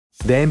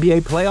The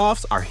NBA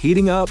playoffs are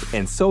heating up,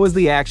 and so is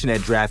the action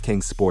at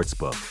DraftKings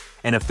Sportsbook,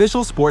 an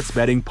official sports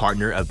betting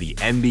partner of the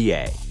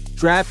NBA.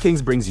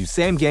 DraftKings brings you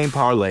same-game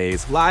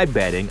parlays, live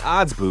betting,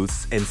 odds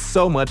boosts, and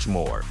so much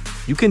more.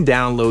 You can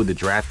download the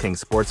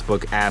DraftKings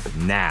Sportsbook app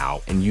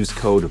now and use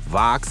code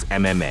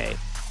VOXMMA.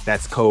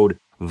 That's code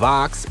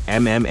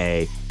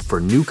VOXMMA for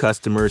new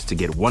customers to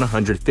get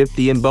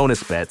 $150 in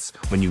bonus bets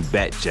when you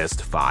bet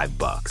just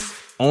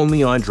 $5.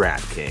 Only on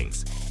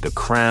DraftKings. The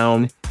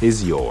crown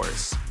is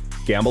yours.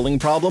 Gambling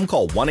problem?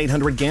 Call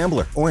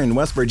 1-800-GAMBLER. Or in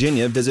West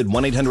Virginia, visit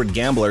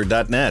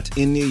 1-800-GAMBLER.net.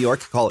 In New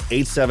York, call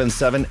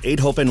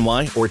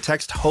 877-8-HOPE-NY or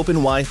text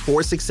HOPE-NY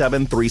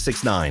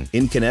 467-369.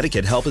 In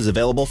Connecticut, help is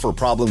available for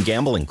problem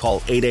gambling.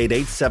 Call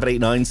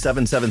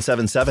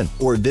 888-789-7777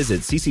 or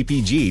visit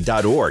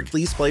ccpg.org.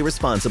 Please play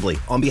responsibly.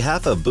 On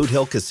behalf of Boot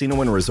Hill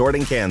Casino and Resort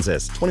in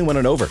Kansas, 21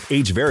 and over.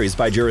 Age varies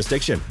by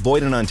jurisdiction.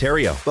 Void in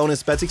Ontario.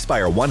 Bonus bets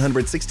expire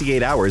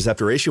 168 hours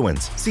after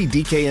issuance. See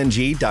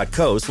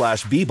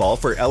dkng.co/bball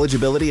for eligibility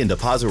and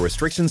deposit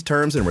restrictions,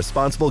 terms, and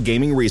responsible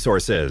gaming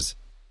resources.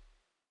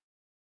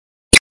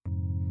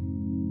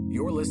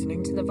 You're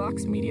listening to the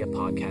Vox Media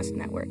Podcast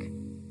Network.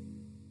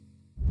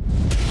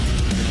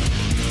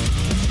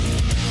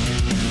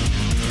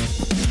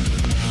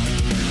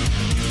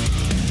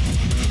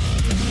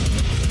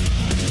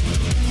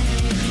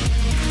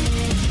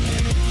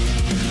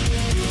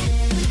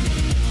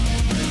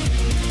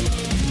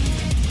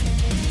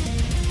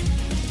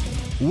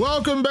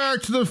 Welcome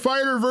back to The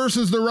Fighter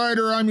versus the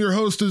Writer. I'm your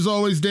host, as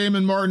always,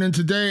 Damon Martin, and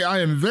today I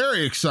am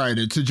very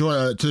excited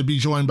to be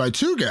joined by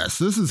two guests.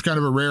 This is kind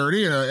of a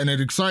rarity and an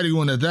exciting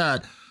one at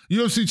that.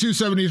 UFC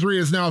 273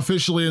 is now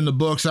officially in the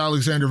books.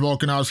 Alexander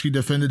Volkanovski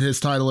defended his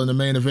title in the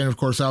main event. Of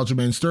course,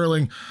 Aljamain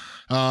Sterling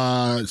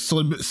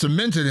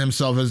cemented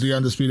himself as the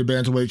undisputed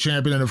bantamweight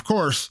champion. And of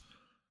course,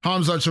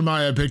 Khamzat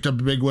Chimaev picked up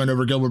a big win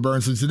over Gilbert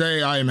Burns. And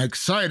today I am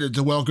excited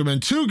to welcome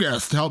in two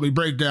guests to help me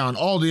break down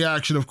all the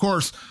action. Of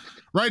course,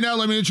 right now,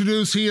 let me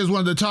introduce, he is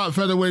one of the top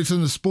featherweights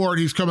in the sport.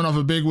 He's coming off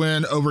a big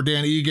win over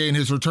Dan Ige in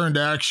his return to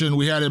action.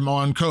 We had him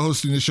on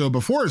co-hosting the show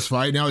before his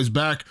fight. Now he's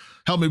back.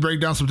 Help me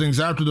break down some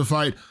things after the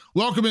fight.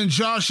 Welcome in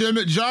Josh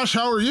Emmett. Josh,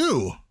 how are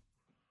you?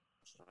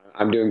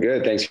 I'm doing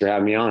good. Thanks for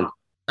having me on.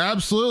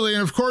 Absolutely.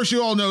 And of course,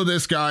 you all know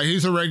this guy.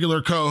 He's a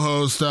regular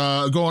co-host,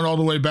 going all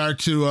the way back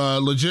to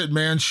Legit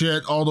Man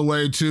Shit, all the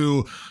way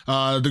to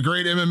the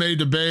Great MMA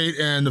Debate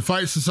and the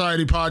Fight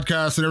Society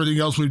podcast and everything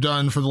else we've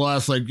done for the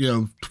last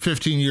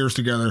 15 years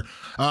together.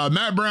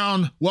 Matt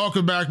Brown,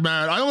 welcome back,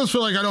 Matt. I almost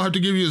feel like I don't have to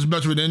give you as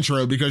much of an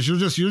intro because you're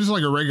just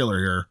like a regular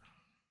here.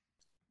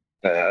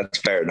 That's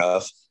fair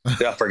enough.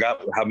 Yeah, I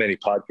forgot how many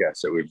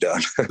podcasts that we've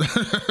done.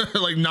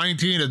 Like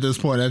 19 at this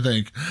point, I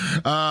think.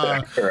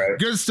 Right.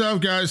 Good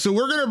stuff, guys. So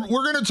we're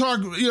gonna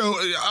talk.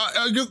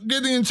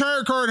 Get the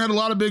entire card had a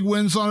lot of big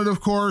wins on it. Of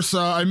course,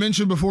 I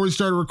mentioned before we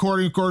started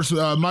recording. Of course,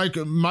 Mike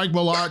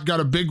Malott got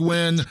a big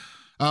win.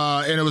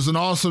 And it was an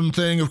awesome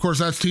thing. Of course,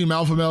 that's Team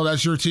Alpha Male.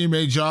 That's your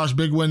teammate, Josh.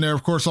 Big win there.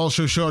 Of course,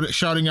 also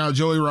shouting out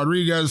Joey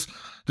Rodriguez,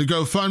 the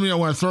GoFundMe. I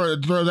want to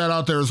throw that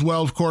out there as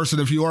well, of course.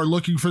 And if you are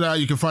looking for that,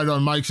 you can find it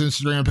on Mike's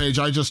Instagram page.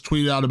 I just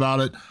tweeted out about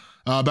it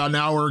about an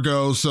hour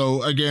ago.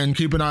 So again,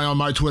 keep an eye on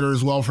my Twitter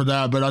as well for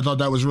that. But I thought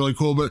that was really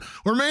cool. But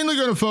we're mainly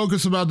going to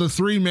focus about the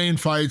three main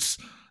fights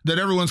that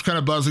everyone's kind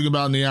of buzzing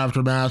about in the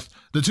aftermath.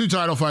 The two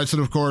title fights,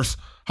 and of course,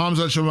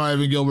 Khamzat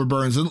Chimaev and Gilbert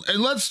Burns. And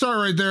let's start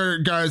right there,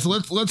 guys.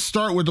 Let's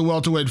start with the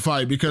welterweight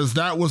fight because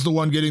that was the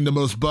one getting the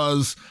most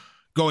buzz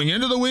going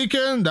into the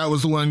weekend. That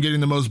was the one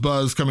getting the most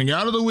buzz coming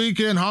out of the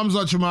weekend.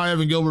 Khamzat Chimaev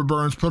and Gilbert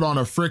Burns put on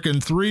a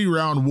frickin'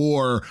 3-round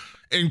war.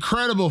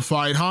 Incredible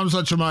fight.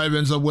 Khamzat Chimaev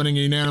ends up winning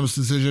a unanimous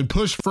decision,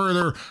 pushed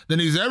further than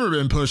he's ever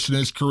been pushed in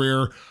his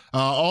career,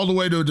 all the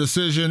way to a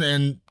decision,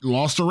 and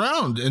lost a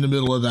round in the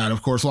middle of that.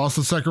 Of course, lost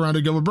the second round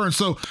to Gilbert Burns.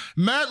 So,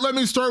 Matt, let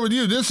me start with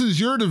you. This is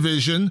your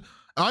division.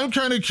 I'm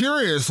kind of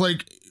curious,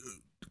 Khamzat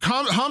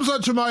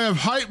Chimaev,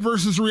 hype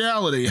versus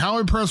reality. How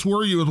impressed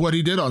were you with what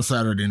he did on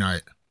Saturday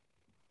night?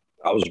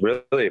 I was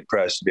really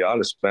impressed, to be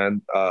honest,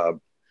 man.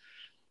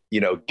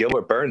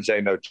 Gilbert Burns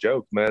ain't no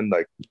joke, man.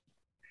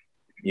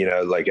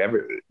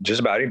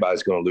 Just about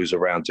anybody's going to lose a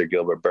round to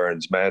Gilbert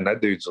Burns, man.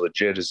 That dude's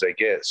legit as they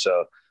get.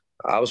 So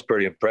I was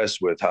pretty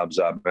impressed with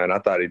Khamzat, man. I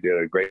thought he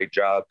did a great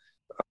job.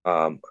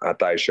 I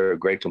thought he showed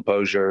great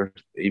composure,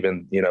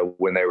 even,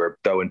 when they were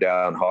throwing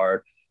down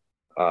hard.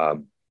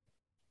 And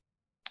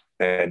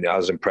I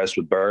was impressed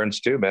with Burns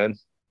too, man.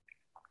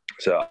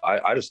 So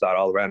I just thought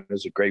all around it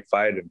was a great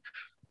fight and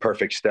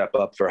perfect step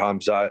up for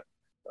Khamzat.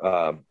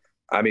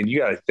 You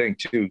got to think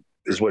too,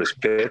 is what his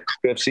fifth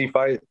UFC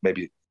fight,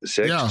 maybe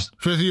sixth? Yeah,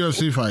 fifth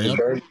UFC fight.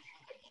 Yep.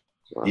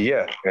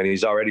 Yeah, and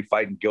he's already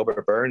fighting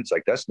Gilbert Burns.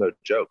 That's no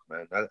joke,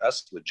 man.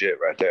 That's legit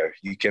right there.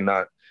 You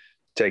cannot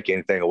take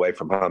anything away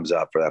from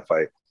Khamzat for that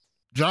fight.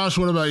 Josh,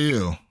 what about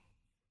you?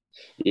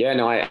 Yeah,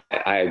 no, I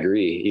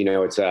agree.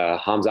 It's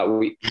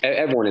Khamzat.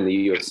 Everyone in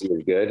the UFC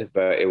is good,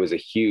 but it was a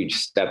huge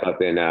step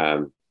up in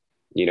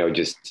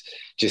just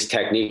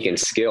technique and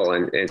skill.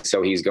 And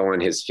so he's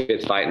going his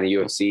fifth fight in the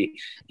UFC.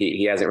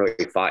 He hasn't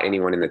really fought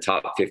anyone in the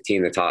top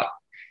 15, the top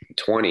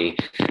 20.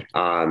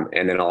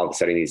 And then all of a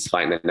sudden he's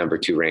fighting the number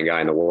 2 ranked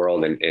guy in the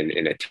world and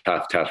a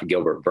tough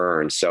Gilbert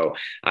Burns. So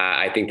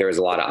I think there was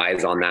a lot of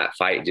eyes on that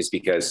fight just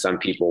because some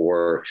people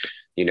were,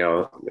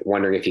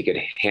 wondering if he could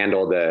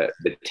handle the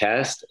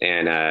test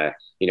and,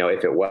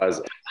 if it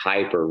was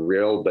hype or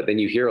real. But then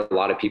you hear a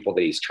lot of people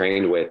that he's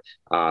trained with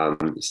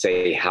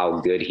say how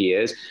good he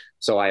is.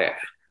 So I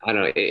don't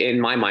know.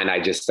 In my mind, I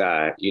just,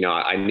 I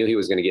knew he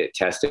was going to get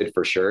tested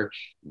for sure,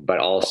 but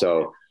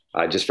also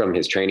just from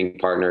his training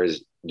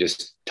partners,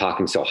 just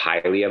talking so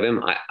highly of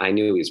him, I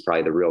knew he was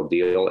probably the real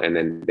deal. And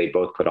then they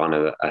both put on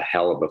a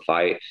hell of a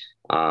fight.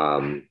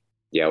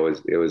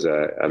 It was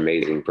a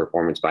amazing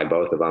performance by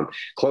both of them.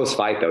 Close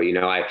fight though.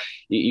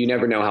 You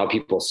never know how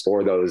people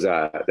score those,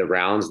 the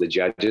rounds, the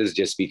judges,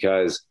 just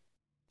because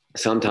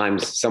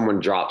sometimes someone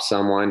drops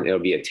someone, it'll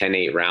be a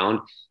 10-8 round.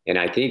 And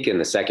I think in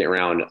the second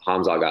round,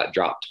 Khamzat got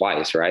dropped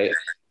twice. Right.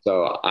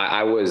 So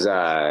I was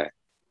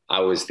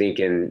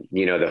thinking,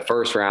 the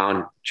first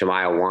round,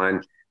 Chimaev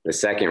won. The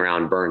second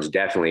round, Burns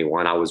definitely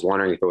won. I was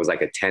wondering if it was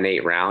like a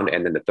 10-8 round,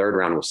 and then the third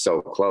round was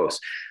so close.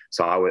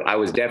 So I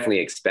was definitely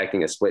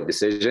expecting a split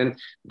decision,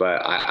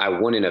 but I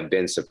wouldn't have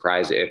been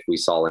surprised if we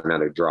saw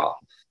another draw.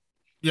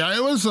 Yeah,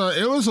 it was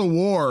a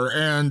war,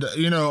 and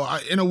in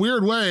a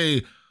weird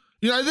way,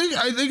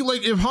 I think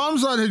like if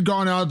Khamzat had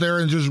gone out there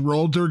and just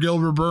rolled through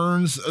Gilbert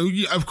Burns,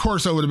 of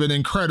course I would have been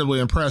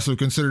incredibly impressive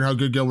considering how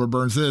good Gilbert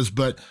Burns is,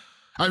 but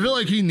I feel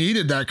like he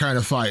needed that kind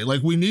of fight.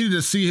 Like we needed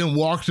to see him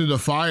walk through the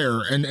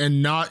fire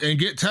and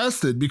get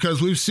tested,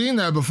 because we've seen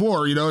that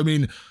before.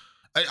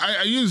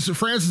 I use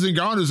Francis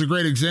Ngannou as a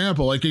great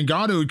example. Like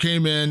Ngannou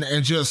came in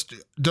and just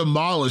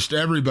demolished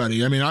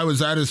everybody. I mean, I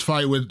was at his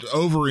fight with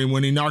Overeem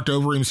when he knocked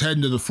Overeem's head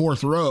into the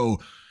 4th row,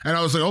 and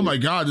I was like, oh my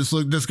God,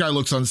 this guy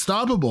looks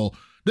unstoppable.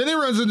 Then he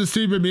runs into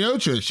Stipe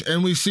Miocic,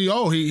 and we see,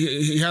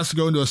 he has to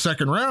go into a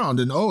second round,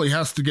 and he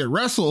has to get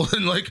wrestled,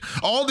 and like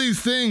all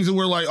these things, and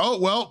we're like,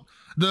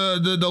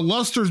 the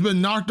luster's been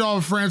knocked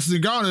off Francis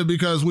Ngannou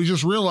because we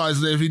just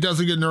realized that if he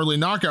doesn't get an early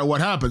knockout, what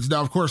happens?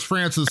 Now, of course,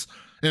 Francis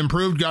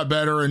improved, got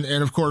better, and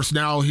of course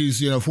now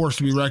he's forced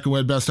to be reckoned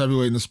with, best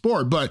heavyweight in the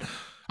sport. But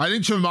I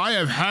think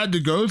Chimaev had to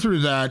go through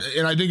that,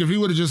 and I think if he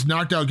would have just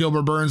knocked out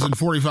Gilbert Burns in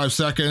 45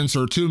 seconds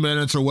or 2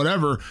 minutes or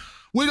whatever,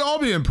 we'd all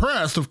be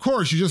impressed. Of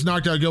course, you just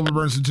knocked out Gilbert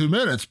Burns in 2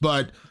 minutes,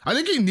 but I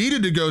think he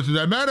needed to go through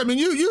that. Matt, I mean,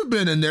 you've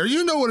been in there.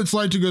 You know what it's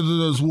like to go through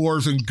those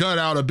wars and gut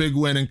out a big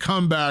win and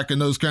come back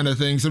and those kind of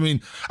things. I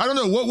mean, I don't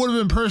know, what would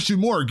have impressed you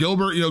more?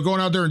 Gilbert, going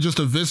out there and just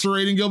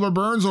eviscerating Gilbert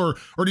Burns, or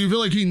do you feel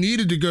like he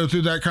needed to go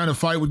through that kind of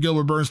fight with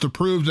Gilbert Burns to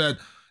prove that,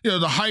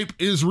 the hype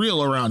is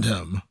real around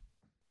him?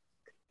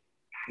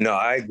 No,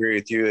 I agree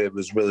with you. It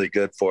was really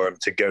good for him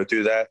to go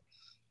through that,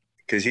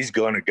 because he's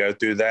going to go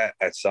through that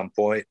at some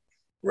point.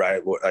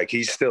 Right. Like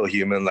he's still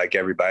human like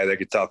everybody. They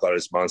could talk all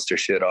this monster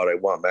shit all they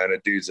want, man. A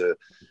dude's a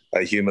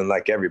human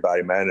like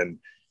everybody, man. And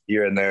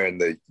you're in there in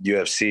the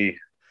UFC,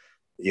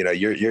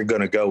 you're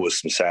going to go with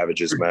some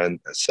savages, man.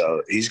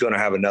 So he's going to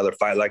have another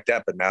fight like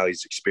that, but now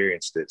he's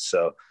experienced it.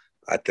 So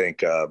I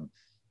think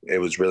it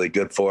was really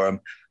good for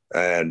him.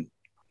 And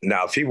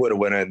now if he would have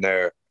went in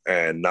there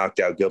and knocked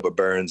out Gilbert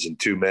Burns in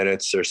 2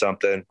 minutes or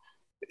something,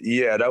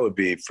 yeah, that would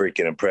be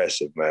freaking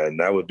impressive, man.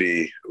 That would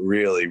be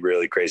really,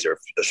 really crazy,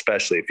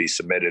 especially if he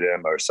submitted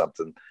him or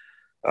something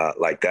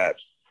like that.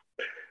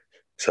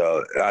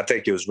 So I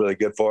think it was really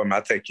good for him.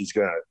 I think he's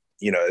going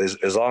to,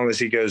 as long as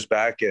he goes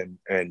back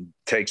and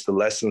takes the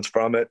lessons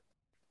from it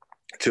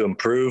to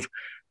improve,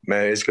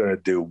 man, it's going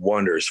to do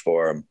wonders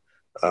for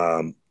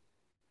him.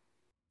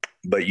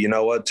 But you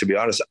know what? To be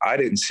honest, I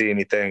didn't see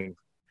anything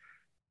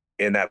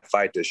in that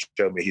fight that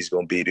showed me he's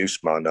going to beat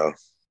Usman, though.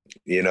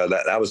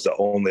 That was the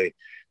only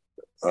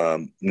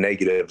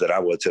negative that I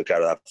would have took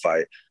out of that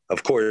fight.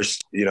 Of course,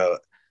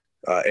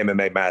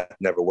 MMA math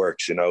never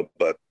works,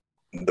 but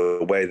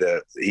the way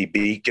that he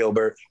beat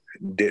Gilbert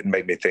didn't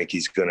make me think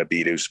he's going to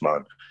beat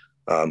Usman.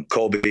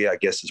 Colby, I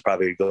guess, is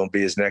probably going to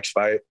be his next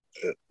fight,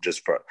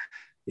 just for,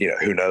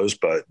 who knows,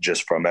 but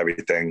just from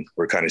everything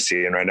we're kind of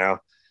seeing right now.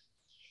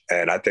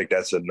 And I think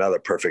that's another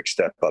perfect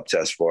step up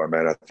test for him.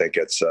 And I think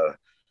it's,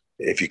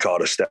 if you call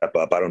it a step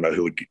up, I don't know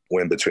who would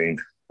win between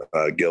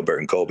Gilbert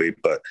and Colby,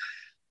 but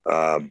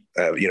a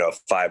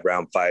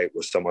 5-round fight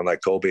with someone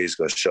like Colby is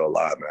going to show a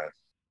lot, man.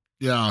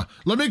 Yeah.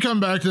 Let me come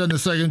back to that in a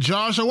second.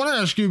 Josh, I want to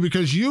ask you,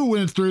 because you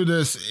went through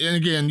this, and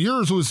again,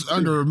 yours was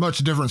under much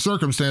different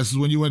circumstances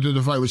when you went through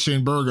the fight with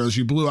Shane Burgos.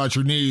 You blew out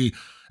your knee,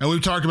 and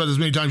we've talked about this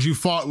many times. You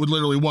fought with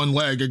literally one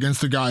leg against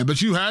the guy,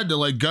 but you had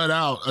to gut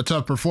out a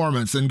tough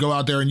performance and go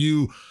out there,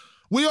 and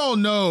we all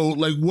know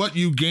what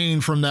you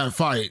gained from that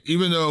fight,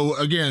 even though,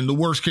 again, the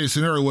worst case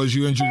scenario was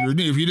you injured your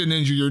knee. If you didn't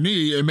injure your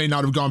knee, it may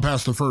not have gone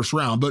past the first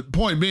round. But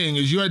point being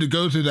is you had to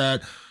go through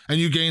that and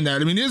you gained that.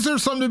 I mean, is there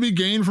something to be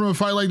gained from a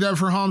fight like that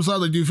for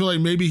Khamzat? Do you feel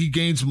like maybe he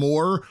gains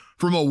more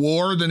from a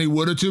war than he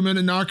would a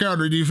 2-minute knockout?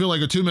 Or do you feel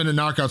like a 2-minute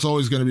knockout's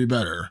always going to be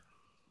better?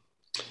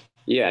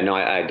 Yeah, no,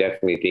 I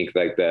definitely think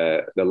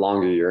the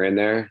longer you're in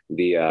there,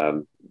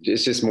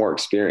 it's just more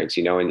experience,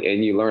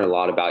 and you learn a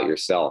lot about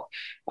yourself.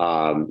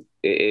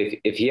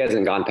 if he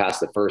hasn't gone past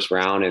the first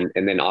round,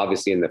 and then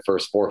obviously in the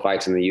first 4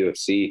 fights in the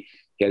UFC,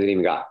 he hasn't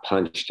even got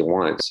punched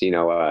once.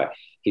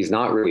 He's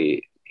not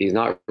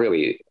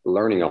really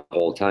learning a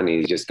whole ton.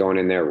 He's just going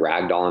in there,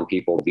 ragdolling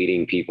people,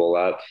 beating people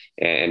up,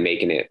 and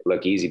making it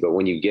look easy. But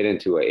when you get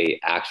into a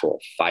actual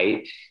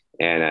fight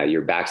and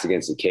your back's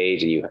against the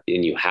cage and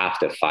you have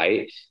to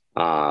fight,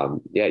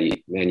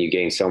 you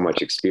gain so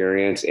much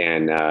experience,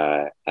 and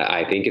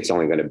I think it's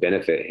only going to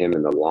benefit him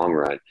in the long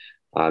run.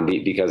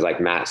 Because like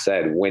Matt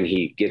said, when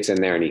he gets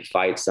in there and he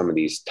fights some of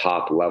these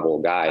top level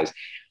guys,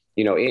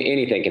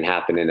 anything can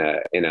happen in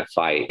a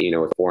fight,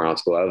 with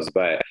 4-ounce gloves.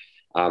 But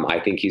I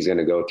think he's going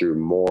to go through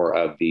more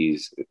of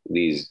these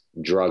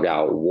drug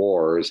out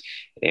wars.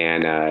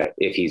 And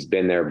if he's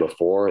been there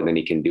before, then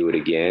he can do it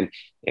again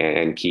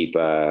and keep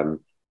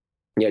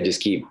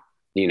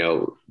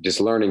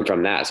just learning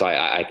from that. So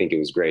I think it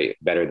was great,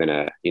 better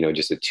than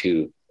just a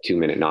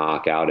 2-minute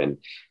knockout. And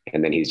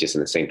then he's just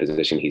in the same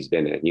position he's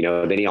been in,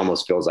 then he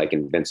almost feels like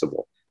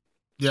invincible.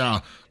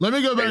 Yeah. Let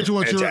me go back to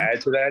what to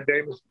add to that,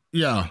 David.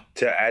 Yeah.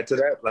 To add to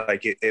that,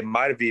 like it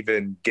might have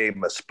even gave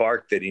him a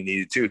spark that he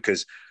needed to,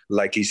 because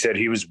like he said,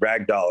 he was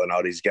ragdolling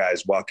all these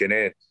guys walking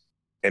in,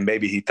 and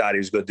maybe he thought he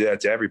was going to do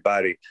that to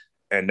everybody.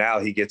 And now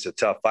he gets a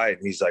tough fight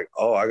and he's like,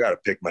 oh, I got to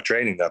pick my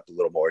training up a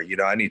little more.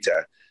 I need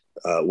to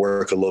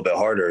work a little bit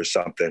harder or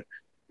something.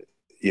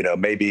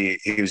 Maybe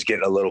he was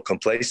getting a little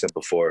complacent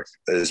before.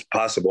 It's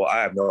possible.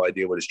 I have no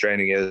idea what his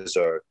training is,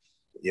 or,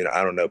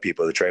 I don't know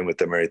people that train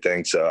with him or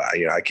anything. So,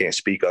 I can't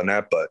speak on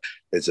that, but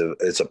it's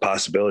a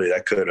possibility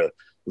that could have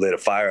lit a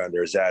fire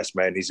under his ass,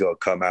 man. He's going to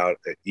come out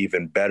an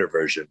even better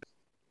version.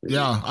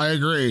 Yeah, I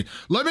agree.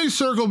 Let me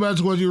circle back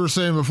to what you were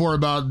saying before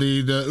about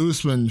the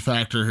Usman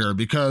factor here,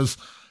 because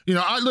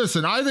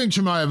I think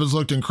Chimaev has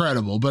looked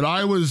incredible, but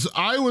I was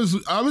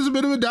a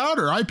bit of a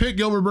doubter. I picked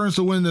Gilbert Burns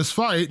to win this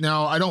fight.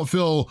 Now, I don't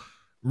feel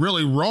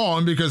really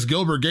wrong because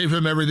Gilbert gave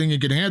him everything he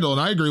could handle,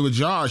 and I agree with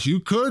Josh. You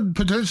could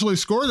potentially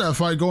score that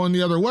fight going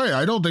the other way.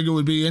 I don't think it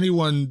would be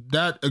anyone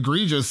that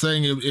egregious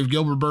saying if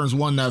Gilbert Burns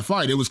won that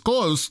fight. It was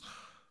close.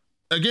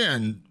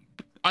 Again,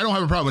 I don't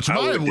have a problem with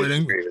Chimaev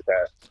winning. Agree with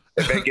that.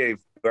 If they gave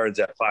Burns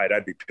that fight,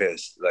 I'd be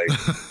pissed. Like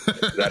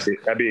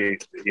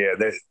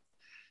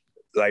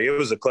like it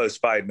was a close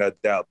fight, no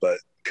doubt, but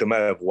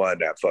Chimaev won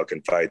that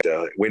fucking fight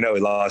though. We know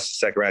he lost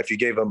the second round. If you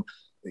gave him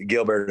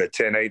Gilbert a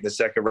 10-8 in the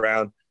second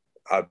round,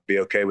 I'd be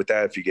okay with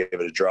that if you gave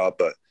it a draw,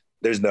 but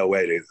there's no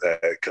way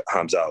that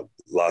Khamzat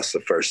lost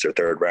the first or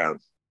third round.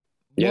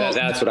 Yeah,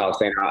 that's what I was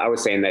saying. I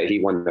was saying that he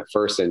won the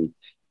first and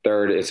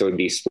third, so it would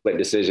be split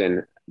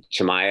decision,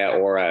 Chimaev,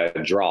 or a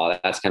draw.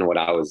 That's kind of what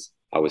I was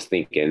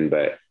thinking,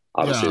 but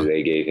obviously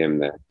they gave him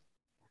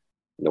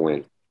the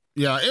win.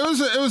 Yeah, it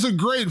was a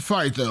great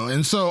fight though,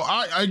 and so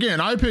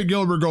I picked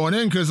Gilbert going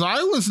in because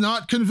I was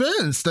not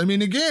convinced. I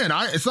mean, again,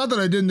 it's not that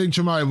I didn't think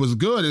Chimaev was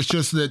good. It's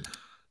just that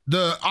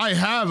I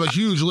have a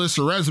huge list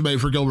of resume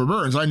for Gilbert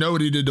Burns. I know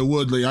what he did to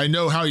Woodley. I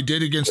know how he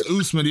did against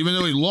Usman, even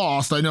though he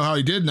lost. I know how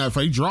he did in that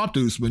fight. He dropped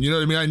Usman. You know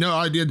what I mean? I know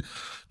I did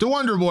to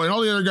Wonder Boy and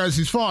all the other guys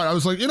he's fought. I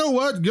was like, you know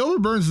what?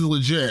 Gilbert Burns is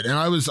legit, and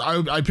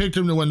I picked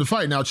him to win the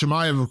fight. Now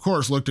Chimaev, of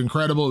course, looked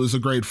incredible. It was a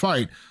great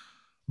fight,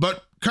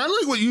 but kind of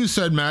like what you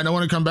said, Matt, and I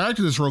want to come back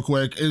to this real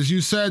quick, is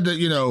you said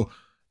that,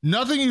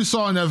 nothing you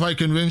saw in that fight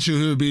convinced you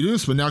he would beat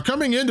Usman. Now,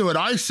 coming into it,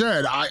 I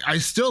said, I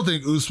still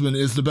think Usman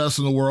is the best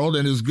in the world,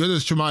 and as good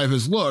as Chimaev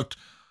has looked,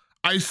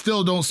 I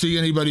still don't see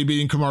anybody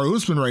beating Kamaru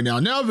Usman right now.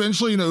 Now,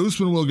 eventually,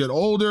 Usman will get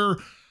older.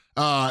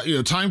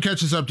 Time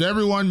catches up to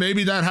everyone.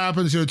 Maybe that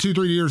happens,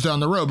 2-3 years down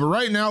the road. But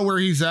right now, where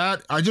he's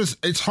at,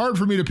 it's hard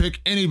for me to pick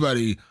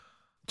anybody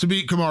to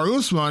beat Kamaru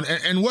Usman.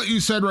 And what you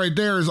said right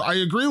there is I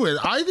agree with.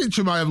 I think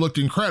Chimaev looked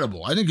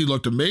incredible. I think he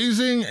looked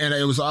amazing, and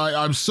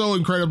I'm so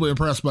incredibly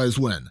impressed by his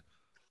win.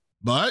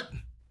 But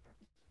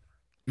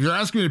if you're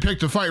asking me to pick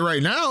the fight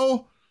right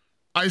now,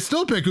 I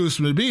still pick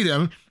Usman to beat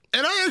him.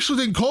 And I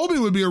actually think Colby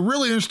would be a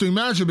really interesting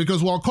matchup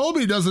because while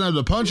Colby doesn't have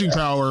the punching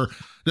power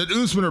that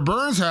Usman or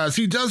Burns has,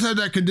 he does have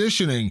that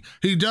conditioning.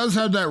 He does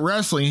have that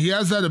wrestling. He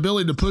has that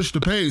ability to push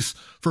the pace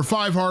for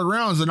 5 hard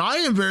rounds. And I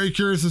am very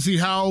curious to see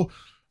how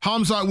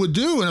Khamzat would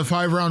do in a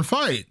 5-round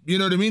fight. You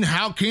know what I mean?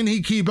 How can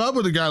he keep up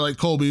with a guy like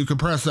Colby who can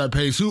press that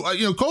pace?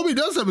 Colby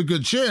does have a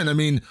good chin. I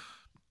mean,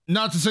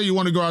 not to say you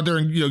want to go out there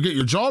and get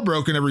your jaw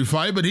broken every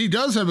fight, but he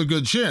does have a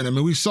good chin. I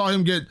mean, we saw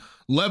him get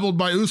leveled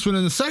by Usman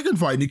in the second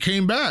fight, and he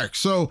came back.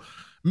 So,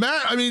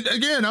 Matt, I mean,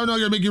 again, I'm not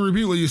going to make you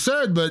repeat what you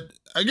said, but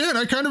again,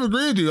 I kind of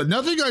agree with you.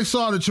 Nothing I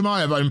saw to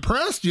Chimaev. I'm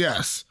impressed,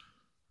 yes.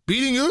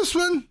 Beating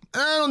Usman?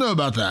 I don't know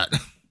about that.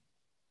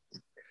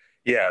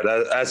 Yeah,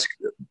 that's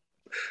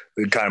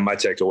kind of my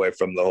takeaway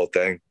from the whole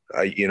thing.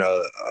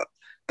 The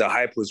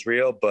hype was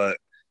real, but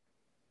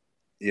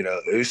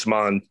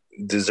Usman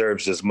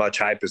deserves as much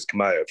hype as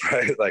Chimaev,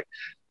 right?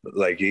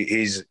 Like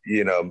he's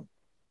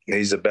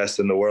the best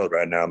in the world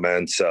right now,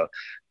 man. So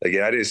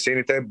again, I didn't see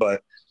anything,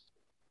 but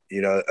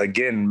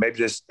again, maybe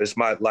this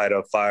might light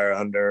a fire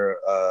under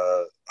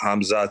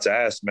Khamzat's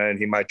ass, man.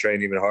 He might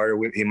train even harder.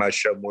 He might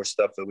show more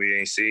stuff that we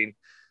ain't seen.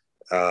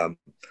 And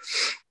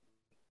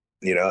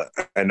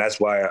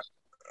that's why,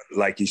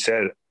 like you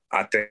said,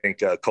 I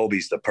think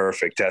Colby's the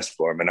perfect test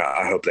for him, and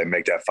I hope they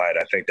make that fight.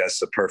 I think that's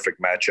the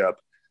perfect matchup.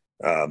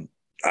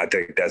 I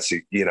think that's,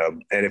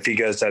 and if he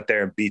goes out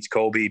there and beats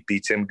Colby,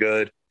 beats him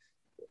good,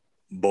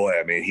 boy,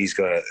 I mean,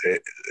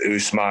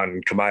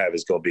 Usman Chimaev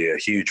is going to be a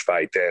huge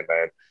fight then,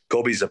 man.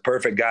 Colby's a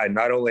perfect guy,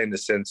 not only in the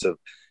sense of,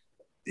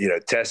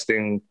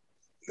 testing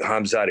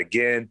Khamzat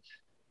again,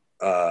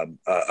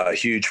 a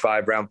huge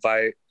 5-round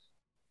fight,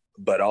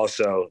 but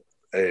also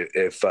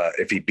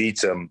if he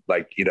beats him,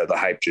 the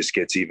hype just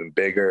gets even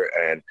bigger,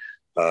 and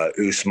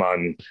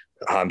Usman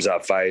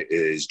Khamzat fight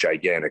is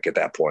gigantic at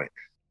that point.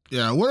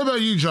 Yeah. What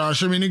about you,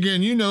 Josh? I mean,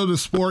 again, you know the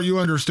sport, you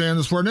understand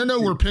the sport. And I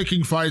know we're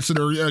picking fights that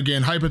are,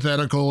 again,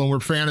 hypothetical and we're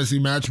fantasy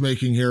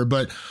matchmaking here,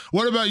 but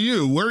what about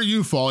you? Where do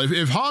you fall? If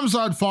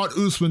Khamzat fought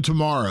Usman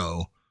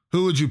tomorrow,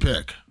 who would you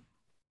pick?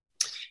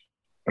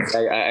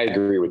 I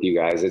agree with you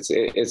guys.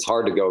 It's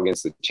hard to go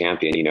against the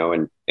champion,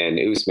 and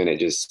Usman,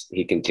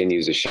 he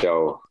continues to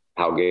show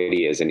how good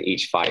he is. In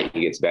each fight,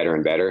 he gets better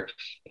and better.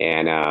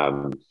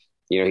 And,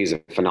 he's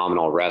a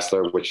phenomenal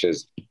wrestler, which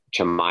is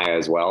Chimaev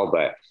as well,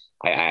 but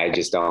I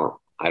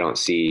don't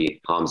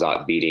see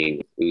Khamzat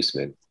beating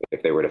Usman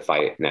if they were to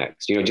fight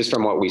next, just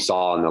from what we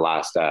saw in the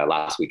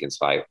last weekend's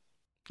fight.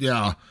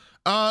 Yeah.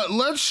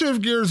 Let's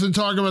shift gears and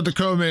talk about the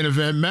co-main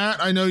event.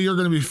 Matt, I know you're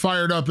going to be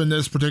fired up in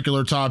this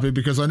particular topic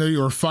because I know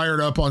you were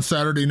fired up on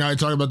Saturday night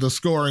talking about the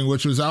scoring,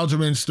 which was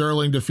Aljamain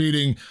Sterling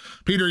defeating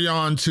Peter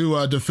Yan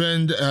to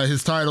defend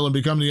his title and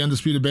become the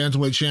undisputed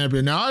bantamweight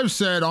champion. Now, I've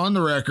said on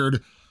the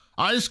record,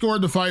 I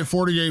scored the fight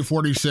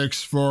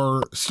 48-46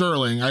 for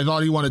Sterling. I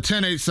thought he won a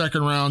 10-8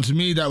 second round. To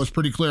me, that was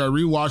pretty clear. I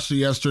rewatched it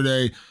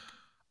yesterday.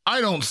 I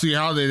don't see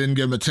how they didn't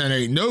give him a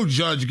 10-8. No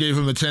judge gave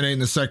him a 10-8 in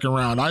the second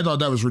round. I thought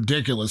that was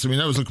ridiculous. I mean,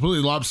 that was a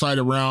completely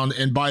lopsided round.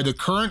 And by the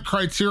current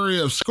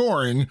criteria of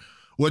scoring,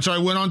 which I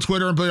went on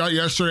Twitter and put out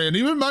yesterday, and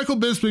even Michael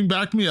Bisping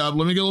backed me up.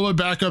 Let me get a little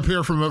bit back up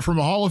here from a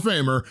Hall of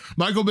Famer.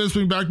 Michael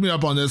Bisping backed me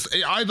up on this.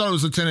 I thought it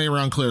was a 10-8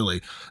 round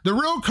clearly. The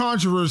real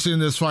controversy in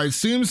this fight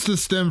seems to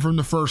stem from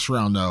the first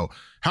round, though.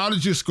 How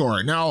did you score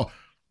it? Now,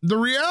 the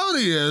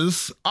reality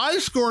is I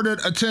scored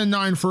it a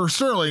 10-9 for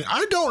Sterling.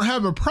 I don't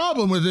have a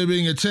problem with it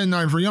being a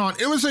 10-9 for Yan.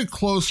 It was a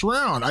close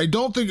round. I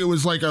don't think it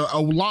was like a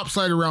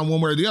lopsided round one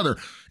way or the other.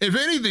 If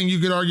anything, you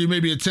could argue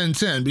maybe a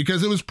 10-10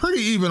 because it was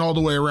pretty even all the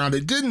way around.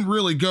 It didn't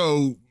really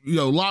go,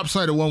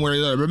 lopsided one way or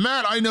the other. But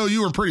Matt, I know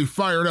you were pretty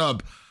fired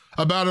up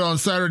about it on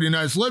Saturday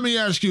night. So let me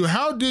ask you,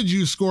 how did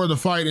you score the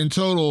fight in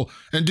total?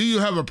 And do you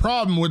have a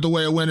problem with the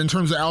way it went in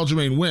terms of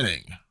Aljamain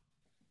winning?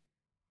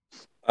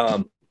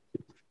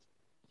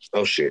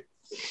 Oh shit.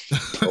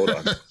 Hold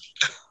on.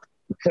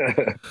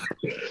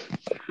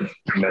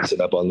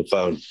 Messing up on the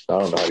phone. I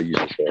don't know how to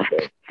use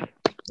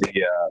this.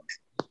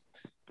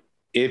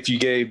 If you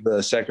gave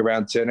the second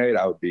round 10-8,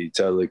 I would be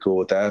totally cool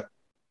with that.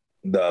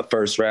 The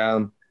first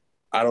round,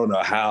 I don't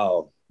know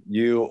how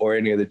you or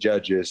any of the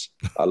judges,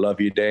 I love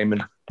you,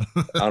 Damon.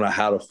 I don't know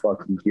how the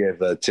fuck you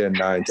give a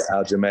 10-9 to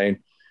Aljamain.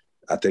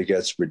 I think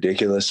that's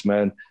ridiculous,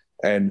 man.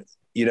 And,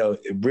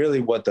 really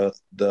what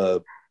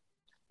the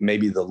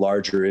maybe the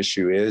larger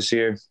issue is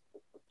here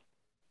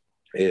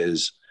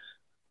is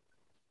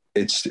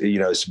it's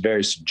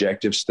very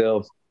subjective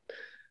still.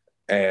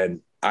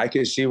 And I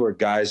can see where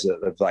guys that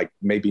have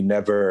maybe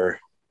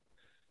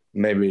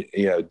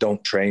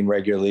don't train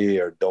regularly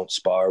or don't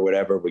spar or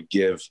whatever would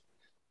give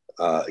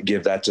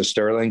that to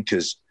Sterling.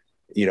 Cause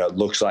it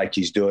looks like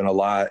he's doing a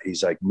lot.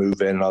 He's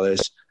moving and all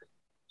this,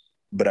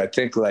 but I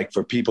think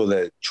for people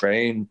that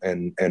train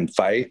and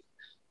fight,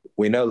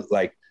 we know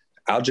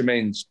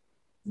Aljamain's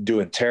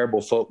doing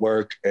terrible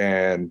footwork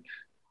and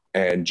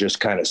just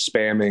kind of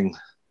spamming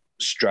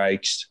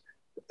strikes,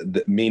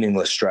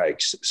 meaningless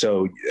strikes.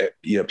 So,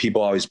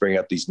 people always bring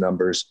up these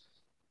numbers.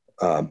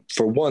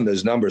 For one,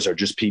 those numbers are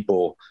just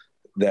people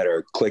that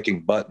are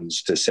clicking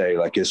buttons to say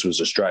this was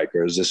a strike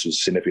or this was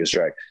a significant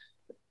strike,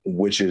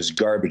 which is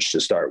garbage to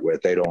start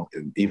with. They don't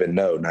even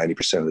know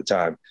 90% of the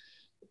time.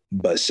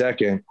 But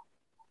second,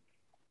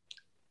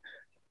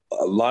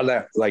 a lot of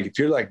that, if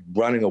you're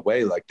running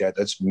away like that,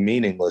 that's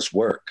meaningless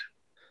work.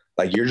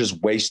 You're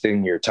just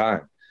wasting your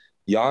time.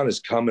 Yan is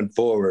coming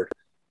forward,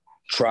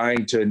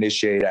 trying to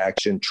initiate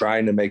action,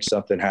 trying to make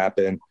something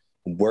happen,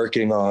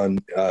 working on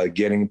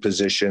getting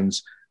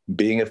positions,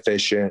 being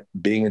efficient,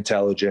 being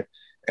intelligent.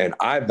 And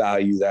I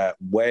value that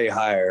way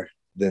higher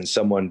than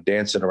someone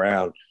dancing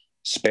around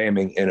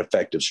spamming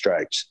ineffective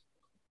strikes.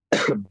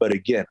 But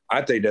again,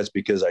 I think that's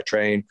because I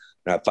train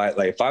and I fight.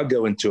 If I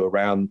go into a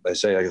round,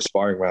 let's say a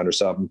sparring round or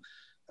something,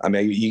 I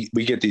mean,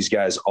 we get these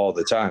guys all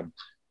the time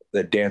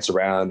that dance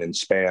around and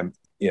spam,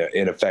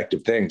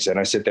 ineffective things. And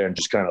I sit there and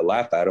just kind of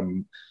laugh at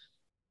them.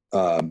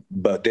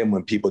 But then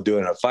when people do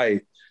it in a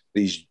fight,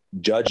 these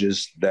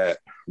judges that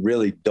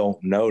really don't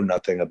know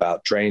nothing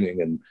about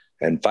training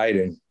and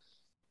fighting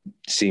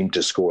seem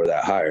to score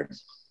that higher.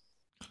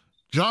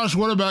 Josh,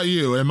 what about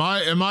you? Am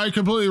I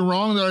completely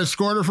wrong that I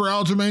scored it for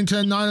Aljamain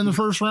 10-9 in the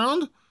first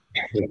round?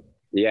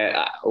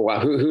 Yeah. Well,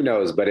 who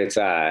knows? But it's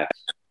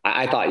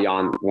I thought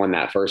Jan won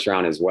that first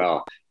round as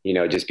well,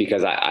 just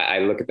because I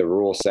look at the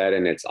rule set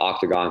and it's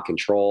octagon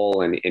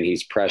control and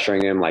he's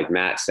pressuring him like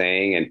Matt's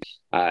saying. And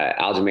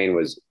Aljamain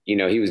was,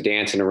 he was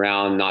dancing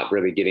around, not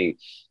really getting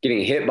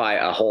hit by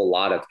a whole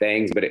lot of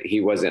things, but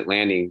he wasn't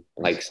landing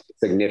like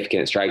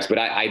significant strikes. But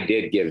I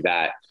did give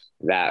that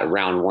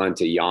round one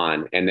to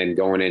Jan. And then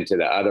going into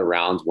the other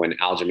rounds when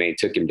Aljamain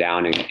took him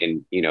down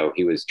and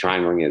he was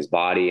triangling his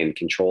body and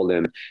controlled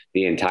him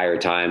the entire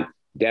time.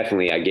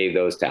 Definitely I gave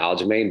those to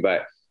Aljamain,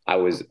 but I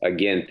was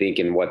again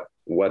thinking what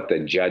the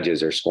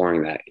judges are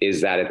scoring that.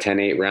 Is that a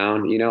 10-8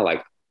 round?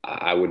 Like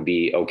I would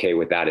be okay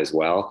with that as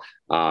well.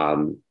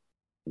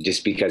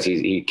 Just because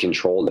he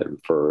controlled him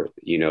for,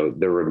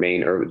 the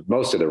remainder,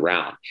 most of the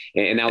round.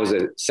 And that was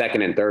a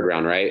second and third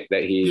round, right?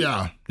 That he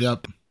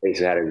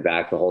basically had his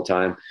back the whole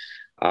time.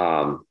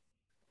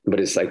 But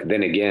it's like,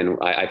 then again,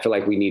 I feel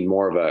like we need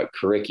more of a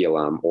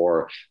curriculum,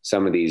 or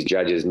some of these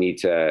judges need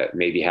to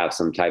maybe have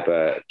some type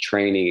of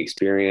training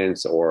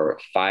experience or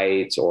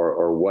fights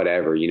or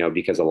whatever,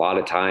 because a lot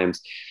of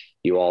times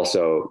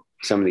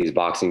some of these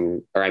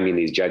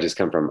these judges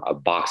come from a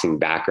boxing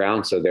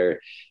background. So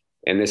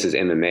and this is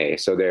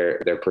MMA. So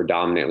they're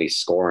predominantly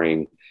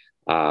scoring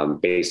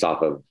based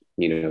off of,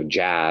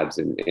 jabs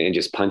and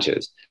just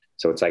punches.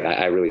 So it's like,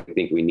 I really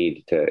think we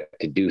need to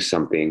do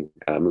something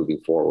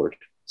moving forward.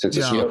 Since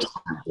it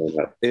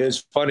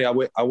is funny. I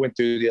went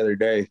through the other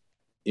day,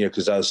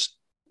 because I was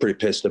pretty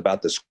pissed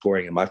about the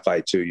scoring in my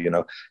fight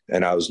too,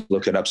 and I was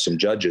looking up some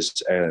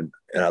judges and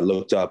I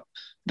looked up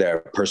their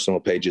personal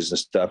pages and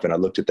stuff, and I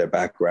looked at their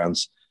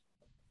backgrounds,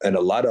 and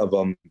a lot of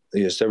them,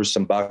 yes, there were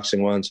some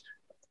boxing ones,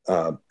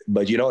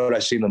 but you know what I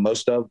seen the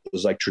most of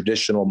was like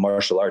traditional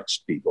martial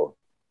arts people.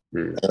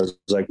 I was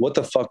like, what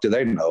the fuck do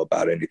they know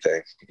about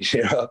anything?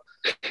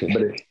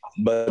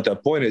 But the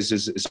point is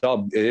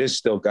it is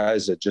still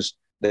guys that just,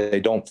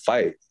 they don't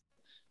fight.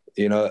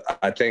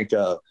 I think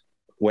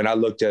when I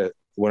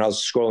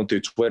was scrolling through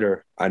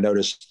Twitter, I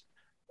noticed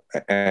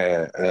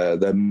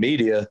the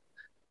media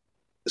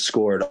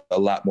scored a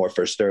lot more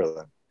for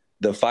Sterling.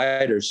 The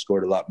fighters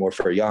scored a lot more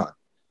for Jan.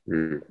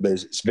 But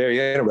it's very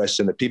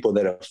interesting that people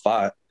that have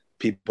fought,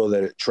 people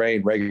that have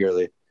trained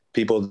regularly,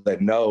 people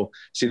that know.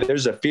 See,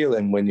 there's a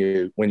feeling when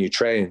you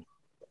train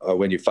or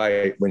when you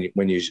fight,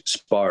 when you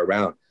spar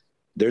around,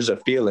 there's a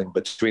feeling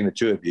between the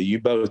two of you. You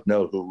both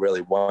know who really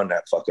won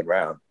that fucking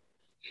round,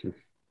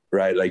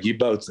 right? Like you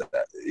both,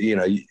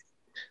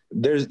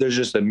 there's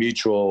just a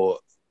mutual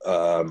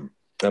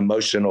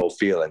emotional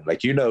feeling.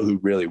 Like, who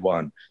really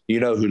won.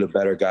 Who the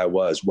better guy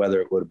was, whether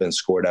it would have been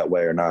scored that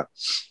way or not.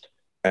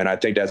 And I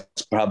think that's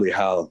probably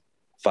how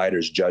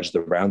fighters judge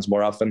the rounds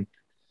more often.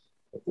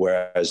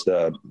 Whereas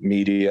the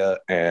media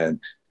and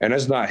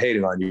it's not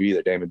hating on you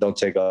either, Damon. Don't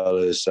take all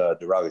this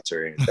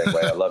derogatory or anything.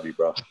 Way. I love you,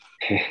 bro.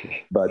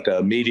 But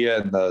the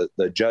media and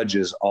the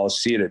judges all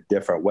see it a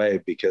different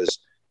way because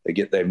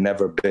they've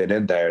never been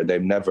in there.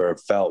 They've never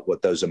felt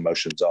what those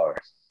emotions are.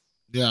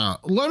 Yeah.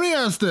 Let me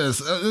ask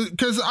this,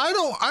 because I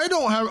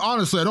don't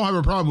have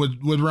a problem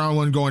with round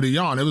one going to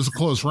Jan. It was a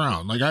close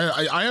round. Like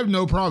I have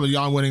no problem with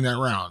Jan winning that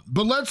round.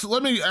 But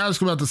let me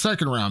ask about the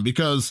second round,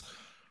 because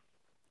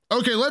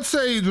okay, let's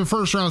say the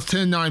first round's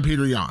 10-9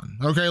 Peter Yan.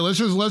 Okay, let's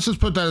just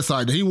put that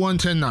aside. He won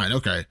 10-9.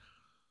 Okay.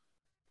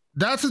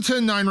 That's a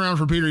 10-9 round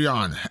for Peter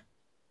Yan.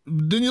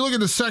 Then you look at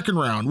the second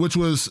round, which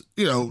was,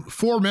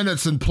 4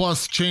 minutes and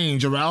plus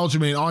change of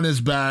Aljamain on his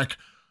back,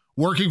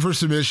 working for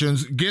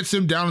submissions, gets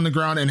him down on the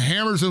ground and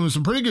hammers him with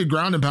some pretty good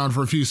ground and pound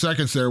for a few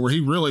seconds there, where he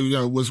really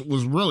was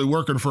really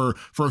working for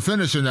a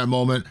finish in that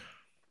moment.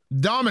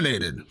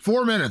 Dominated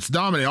 4 minutes,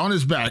 dominated on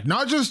his back,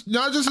 not just a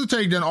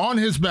takedown, on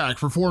his back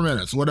for 4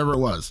 minutes, whatever it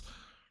was.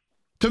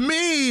 To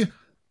me,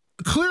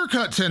 clear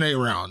cut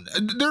 10-8 round.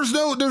 There's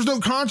no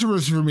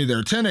controversy for me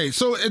there. 10-8.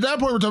 So at that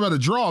point we're talking about a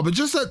draw, but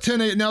just that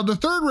 10-8. Now the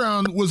third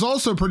round was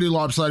also pretty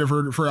lopsided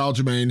for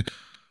Aljamain,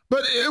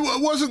 but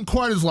it wasn't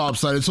quite as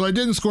lopsided, so I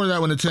didn't score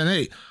that one at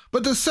 10-8.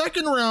 But the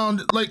second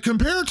round, like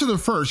compared to the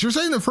first, you're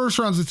saying the first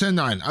round's a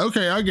 10-9.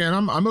 Okay, again,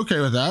 I'm okay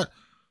with that.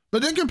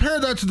 But then compare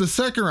that to the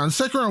second round. The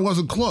second round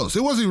wasn't close.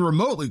 It wasn't even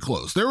remotely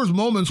close. There was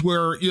moments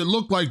where it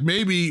looked like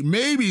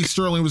maybe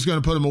Sterling was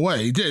going to put him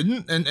away. He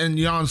didn't, and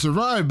Jan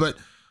survived. But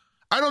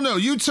I don't know.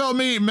 You tell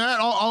me, Matt.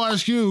 I'll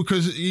ask you,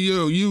 because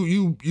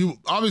you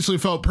obviously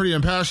felt pretty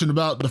impassioned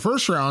about the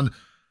first round.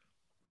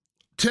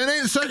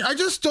 10-8 second. I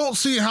just don't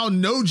see how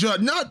no judge,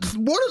 not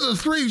one of the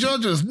three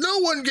judges, no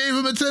one gave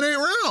him a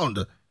 10-8 round.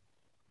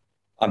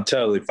 I'm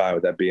totally fine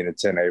with that being a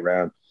 10-8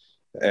 round,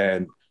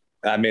 and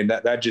I mean,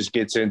 that just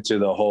gets into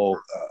the whole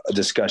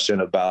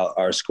discussion about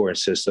our scoring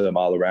system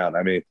all around.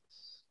 I mean,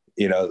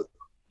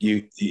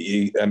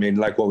 I mean,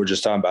 like what we're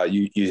just talking about,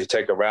 you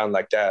take a round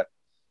like that,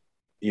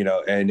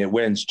 and it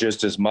wins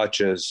just as much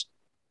as,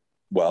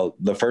 well,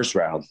 the first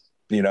round,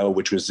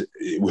 which was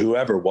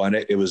whoever won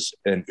it, it was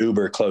an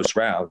uber close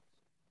round.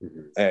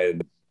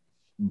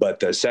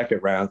 But the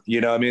second round,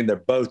 I mean, they're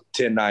both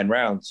 10-9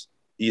 rounds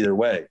either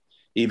way,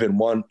 even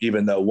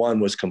though one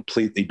was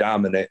completely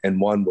dominant and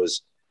one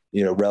was,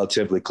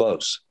 relatively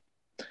close.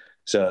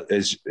 So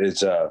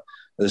it's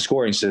the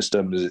scoring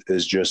system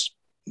is just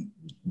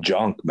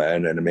junk,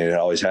 man. And I mean, it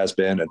always has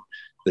been, and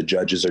the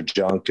judges are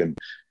junk. And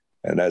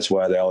that's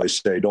why they always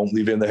say, don't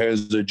leave it in the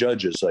hands of the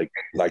judges. Like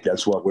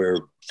that's what we're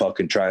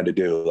fucking trying to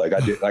do. Like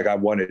I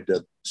wanted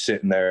to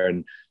sit in there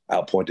and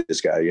outpoint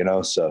this guy, you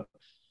know? So,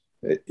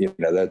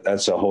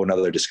 that's a whole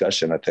nother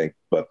discussion, I think,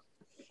 but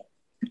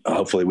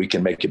hopefully we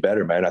can make it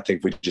better, man. I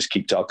think we just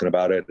keep talking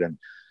about it and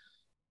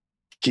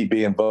keep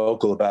being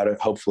vocal about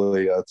it.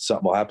 Hopefully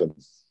something will happen.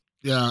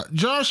 Yeah.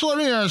 Josh, let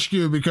me ask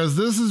you, because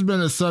this has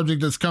been a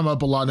subject that's come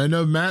up a lot. And I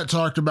know Matt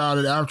talked about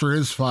it after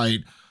his fight,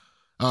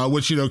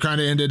 which,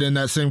 kind of ended in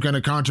that same kind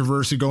of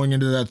controversy going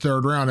into that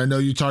third round. I know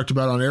you talked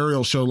about it on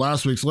Ariel's show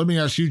last week. So let me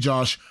ask you,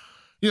 Josh,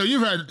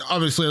 you've had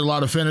obviously a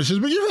lot of finishes,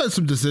 but you've had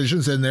some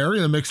decisions in there,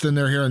 mixed in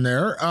there here and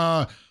there.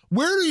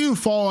 Where do you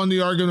fall on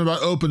the argument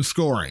about open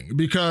scoring?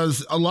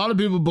 Because a lot of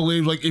people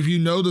believe, like, if you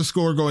know the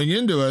score going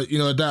into it,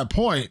 at that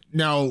point,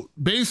 now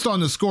based on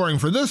the scoring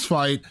for this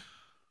fight,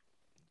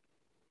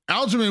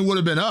 Aljamain would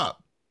have been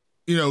up,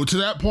 to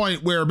that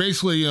point where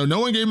basically, no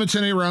one gave him a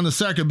 10-8 round the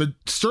second, but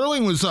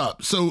Sterling was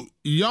up. So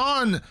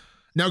Jan,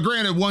 now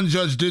granted, one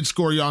judge did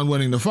score Jan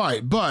winning the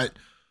fight, but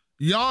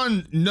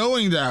Jan,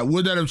 knowing that,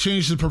 would that have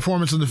changed his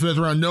performance in the fifth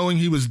round, knowing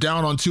he was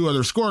down on two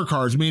other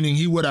scorecards, meaning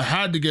he would have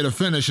had to get a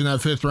finish in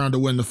that fifth round to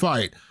win the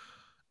fight?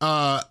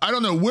 I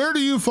don't know. Where do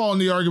you fall in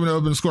the argument of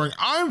open scoring?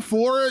 I'm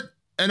for it.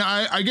 And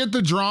I get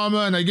the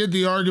drama, and I get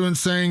the argument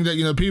saying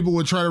that, people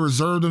would try to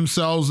reserve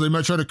themselves. They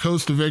might try to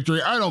coast to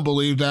victory. I don't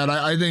believe that.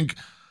 I think,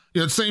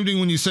 same thing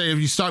when you say if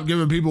you stop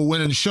giving people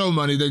win and show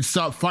money, they'd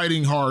stop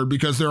fighting hard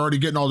because they're already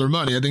getting all their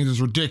money. I think it's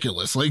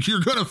ridiculous. Like,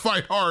 you're going to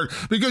fight hard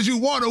because you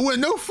want to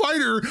win. No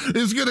fighter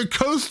is going to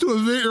coast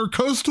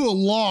to a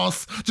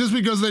loss just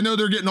because they know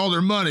they're getting all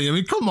their money. I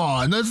mean, come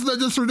on. That's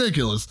just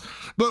ridiculous.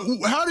 But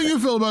how do you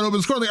feel about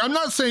open scoring? Like, I'm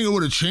not saying it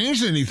would have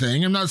changed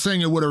anything. I'm not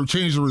saying it would have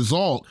changed the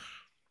result.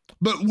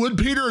 But would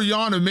Peter or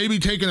Jan have maybe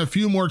taken a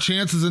few more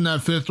chances in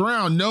that fifth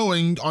round,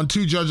 knowing on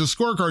two judges'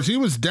 scorecards he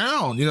was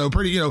down,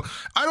 pretty, I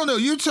don't know.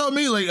 You tell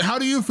me, like, how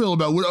do you feel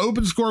about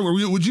open scoring?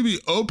 Would you be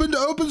open to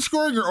open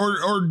scoring,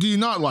 or do you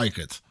not like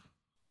it?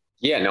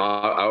 Yeah, no,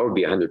 I would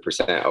be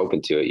 100%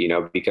 open to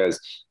it, because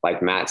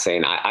like Matt's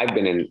saying,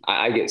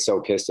 I get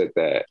so pissed at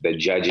the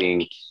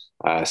judging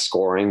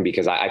scoring,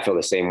 because I feel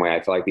the same way.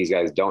 I feel like these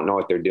guys don't know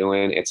what they're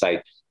doing. It's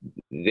like,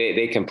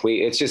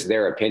 it's just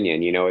their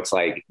opinion. It's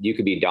like you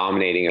could be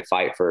dominating a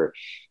fight for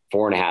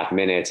 4.5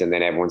 minutes, and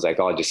then everyone's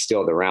like, oh, just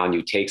steal the round.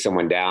 You take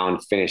someone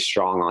down, finish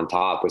strong on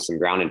top with some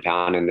ground and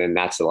pound, and then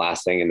that's the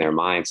last thing in their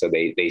mind. So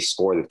they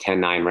score the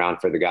 10-9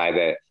 round for the guy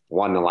that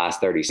won the last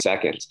 30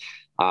 seconds.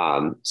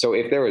 So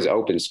if there was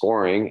open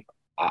scoring,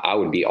 I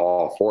would be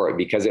all for it,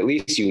 because at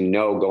least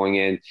going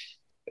in,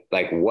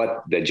 like,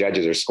 what the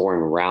judges are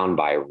scoring round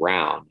by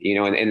round,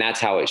 and that's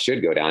how it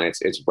should go down.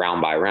 It's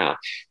round by round.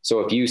 So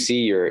if you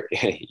see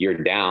you're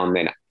down,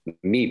 then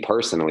me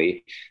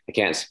personally, I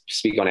can't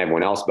speak on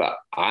everyone else, but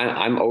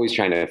I'm always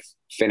trying to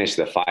finish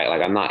the fight.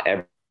 Like, I'm not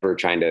ever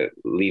trying to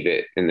leave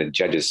it in the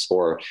judges'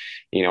 score,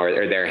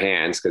 or their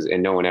hands,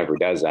 and no one ever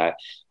does that.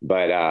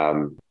 But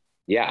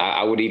yeah,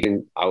 I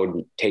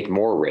would take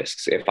more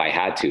risks if I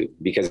had to,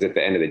 because at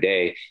the end of the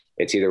day,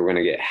 it's either we're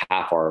going to get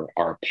half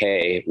our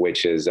pay,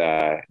 which is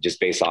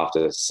just based off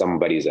of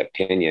somebody's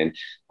opinion.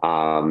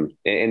 And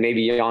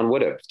maybe Jan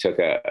would have took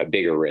a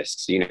bigger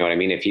risk. You know what I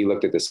mean? If he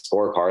looked at the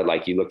scorecard,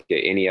 like you look at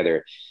any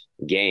other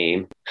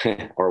game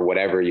or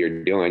whatever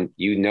you're doing,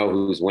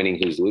 who's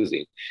winning, who's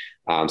losing.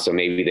 So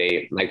maybe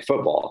they, like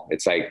football,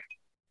 it's like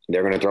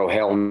they're going to throw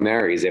Hail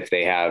Marys if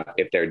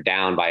they're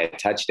down by a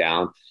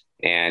touchdown,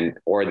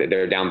 or that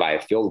they're down by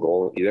a field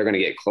goal, they're going to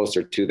get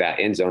closer to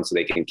that end zone so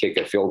they can kick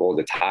a field goal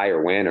to tie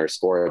or win or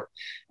score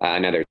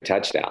another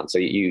touchdown. So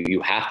you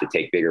have to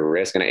take bigger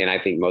risk. And I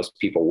think most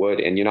people would,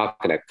 and you're not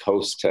going to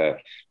coast to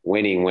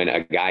winning when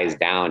a guy's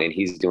down and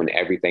he's doing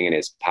everything in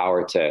his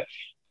power to,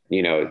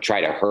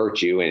 try to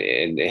hurt you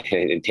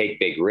and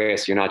take big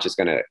risks. You're not just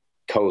going to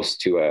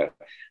coast to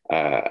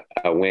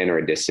a win or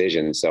a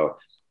decision. So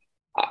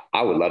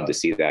I would love to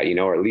see that,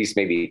 or at least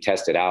maybe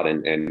test it out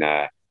and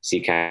see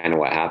kind of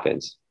what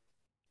happens.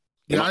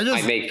 Yeah,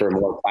 I make for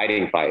more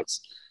fighting fights.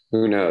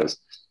 Who knows?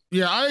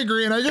 Yeah, I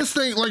agree. And I just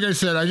think, like I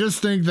said,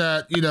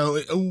 that,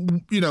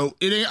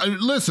 it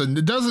ain't, listen,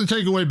 it doesn't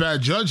take away bad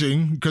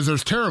judging, because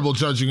there's terrible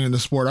judging in the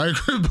sport. I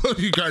agree with both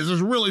you guys.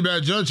 There's really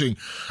bad judging.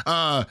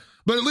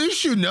 But at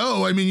least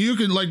I mean, you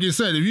can, like you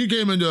said, if you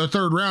came into a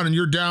third round and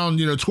you're down,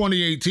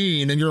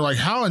 2018, and you're like,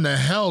 how in the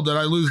hell did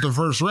I lose the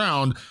first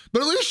round?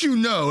 But at least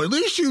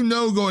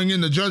going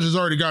in, the judges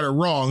already got it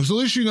wrong. So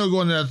at least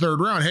going into that third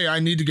round, hey, I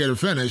need to get a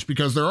finish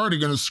because they're already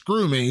going to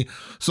screw me.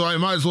 So I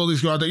might as well at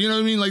least go out there. You know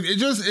what I mean? Like,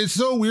 it's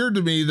so weird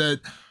to me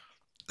that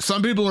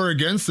some people are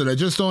against it. I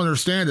just don't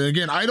understand it.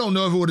 Again, I don't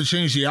know if it would have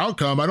changed the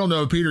outcome. I don't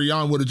know if Peter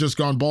Yan would have just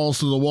gone balls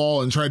to the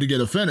wall and tried to get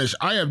a finish.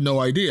 I have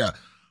no idea.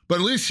 But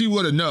at least he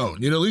would have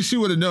known, at least he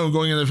would have known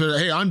going in there,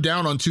 hey, I'm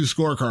down on two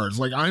scorecards.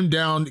 Like, I'm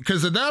down,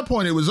 because at that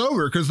point it was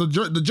over, because the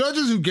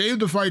judges who gave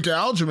the fight to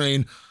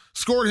Aljamain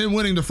scored him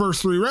winning the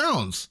first 3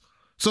 rounds.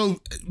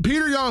 So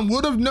Peter Yan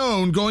would have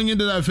known going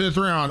into that 5th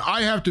round,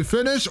 I have to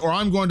finish or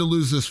I'm going to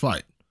lose this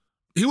fight.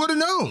 He would have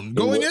known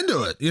going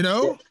into it, you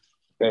know?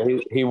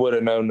 And he would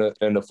have known that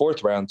in the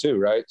 4th round too,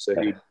 right? So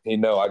he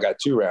know I got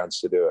 2 rounds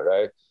to do it,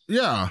 right?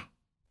 Yeah.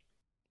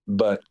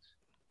 But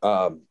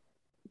I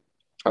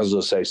was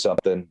going to say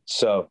something.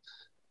 So,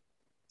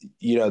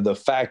 you know, the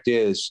fact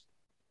is,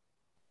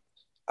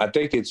 I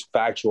think it's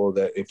factual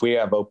that if we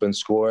have open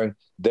scoring,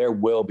 there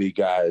will be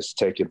guys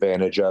take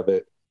advantage of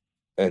it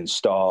and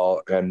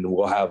stall, and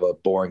we'll have a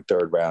boring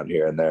 3rd round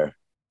here and there.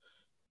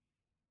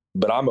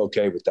 But I'm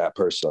okay with that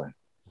personally.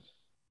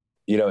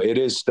 You know, it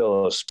is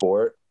still a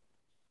sport,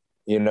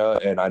 you know,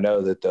 and I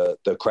know that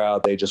the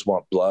crowd, they just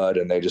want blood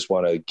and they just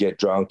want to get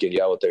drunk and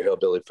yell at their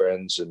hillbilly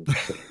friends and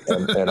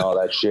all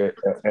that shit.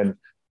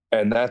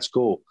 And that's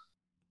cool.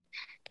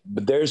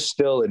 But there's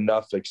still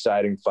enough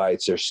exciting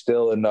fights. There's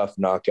still enough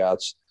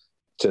knockouts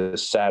to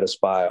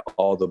satisfy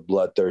all the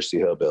bloodthirsty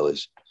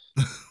hillbillies.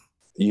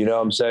 You know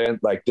what I'm saying?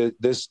 Like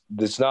this,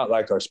 it's not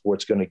like our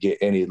sport's going to get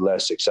any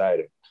less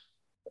exciting.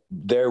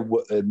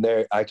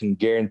 I can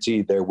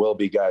guarantee there will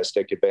be guys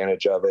take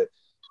advantage of it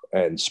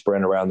and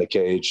sprint around the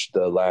cage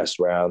the last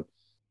round.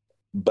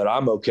 But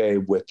I'm okay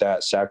with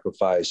that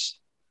sacrifice,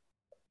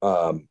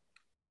 you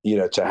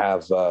know, to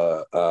have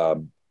a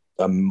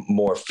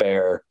more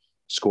fair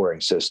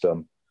scoring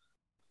system,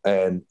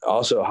 and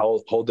also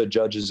hold the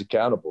judges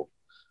accountable.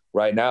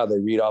 Right now, they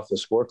read off the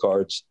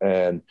scorecards,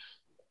 and,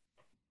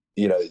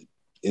 you know,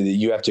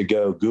 you have to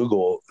go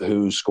Google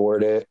who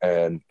scored it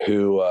and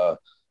who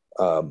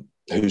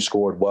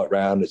scored what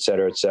round, et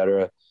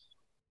cetera,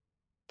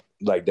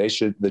 like they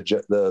should,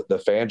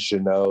 the fans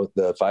should know,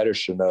 the fighters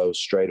should know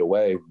straight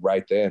away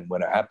right then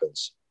when it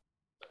happens.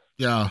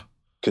 Yeah.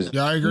 Because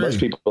I agree.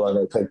 Most people are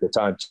going to take the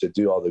time to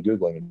do all the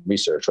Googling and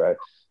research, right?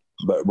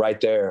 But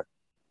right there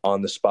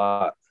on the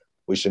spot,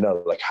 we should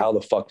know, like, how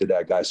the fuck did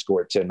that guy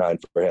score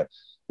 10-9 for him?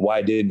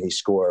 Why didn't he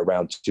score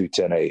around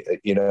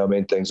 2-10-8? You know what I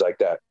mean? Things like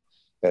that.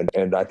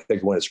 And I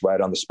think when it's right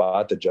on the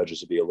spot, the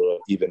judges will be a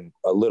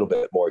little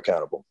bit more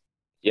accountable.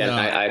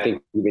 Yeah, I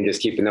think even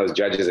just keeping those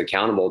judges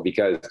accountable,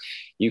 because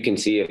you can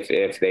see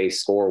if they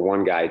score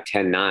one guy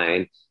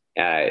 10-9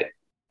 and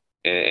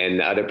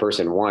the other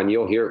person won,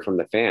 you'll hear it from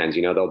the fans.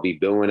 You know, they'll be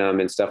booing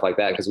them and stuff like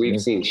that, because we've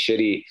seen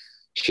shitty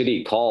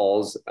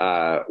calls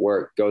where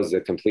it goes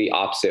the complete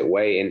opposite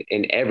way,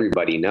 and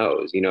everybody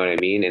knows, you know what I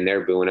mean? And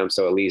they're booing them.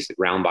 So at least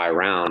round by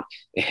round,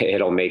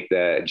 it'll make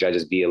the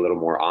judges be a little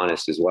more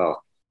honest as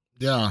well.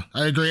 Yeah,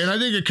 I agree. And I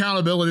think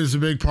accountability is a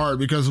big part,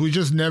 because we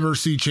just never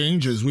see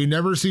changes. We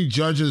never see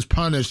judges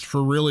punished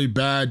for really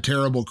bad,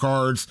 terrible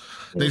cards.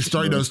 They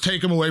start, you know,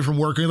 take them away from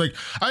working. Like,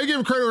 I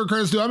give credit where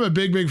credit's due. I'm a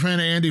big fan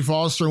of Andy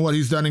Foster and what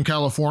he's done in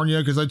California,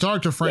 because I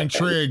talked to Frank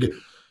Trigg.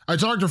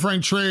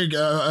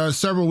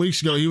 Several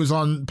weeks ago. He was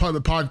on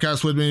the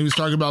podcast with me. He was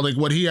talking about like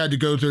what he had to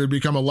go through to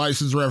become a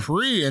licensed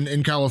referee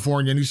in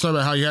California. And he's talking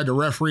about how he had to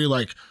referee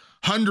like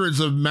hundreds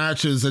of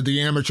matches at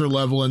the amateur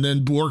level and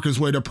then work his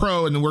way to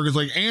pro, and then work his,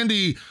 like,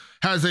 Andy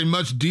has a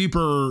much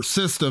deeper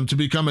system to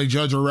become a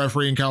judge or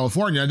referee in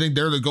California. I think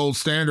they're the gold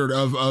standard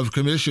of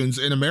commissions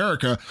in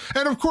America.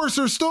 And of course,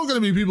 there's still going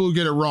to be people who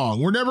get it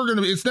wrong.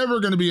 It's never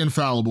going to be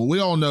infallible. We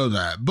all know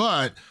that.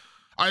 But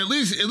at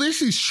least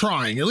he's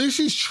trying. At least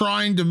he's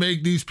trying to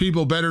make these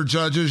people better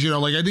judges. You know,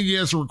 like, I think he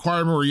has a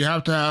requirement where you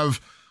have to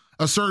have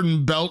a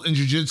certain belt in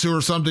jiu-jitsu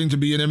or something to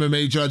be an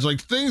MMA judge, like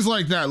things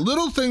like that.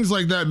 Little things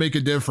like that make a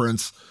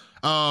difference.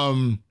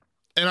 And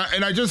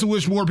I just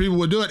wish more people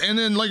would do it. And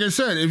then, like I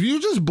said, if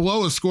you just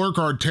blow a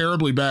scorecard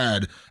terribly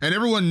bad and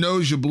everyone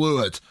knows you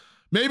blew it,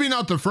 maybe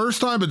not the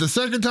first time, but the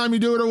second time you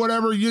do it or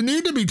whatever, you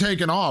need to be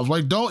taken off.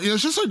 Like,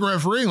 it's just like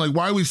refereeing. Like,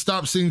 why we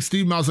stopped seeing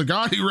Steve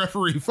Mazzagatti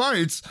referee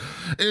fights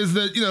is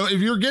that, you know,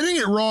 if you're getting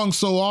it wrong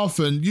so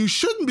often, you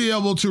shouldn't be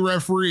able to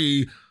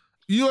referee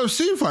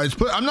UFC fights.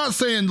 But I'm not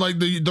saying like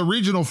the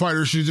regional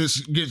fighters should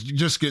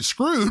just get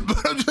screwed,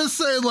 but I'm just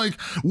saying, like,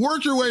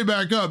 work your way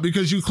back up,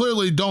 because you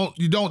clearly don't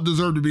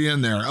deserve to be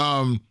in there.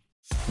 The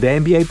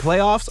NBA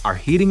playoffs are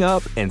heating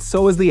up, and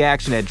so is the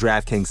action at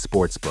DraftKings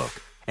Sportsbook,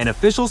 an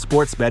official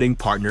sports betting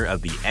partner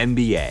of the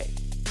NBA.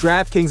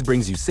 DraftKings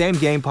brings you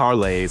same-game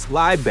parlays,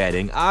 live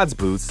betting, odds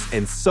boosts,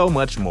 and so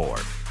much more.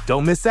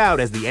 Don't miss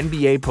out as the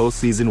NBA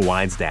postseason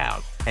winds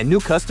down. And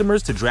new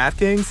customers to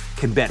DraftKings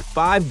can bet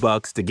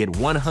 $5 to get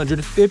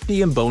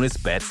 $150 in bonus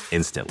bets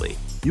instantly.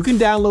 You can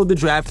download the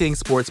DraftKings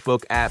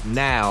Sportsbook app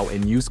now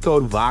and use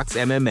code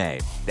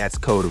VOXMMA. That's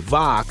code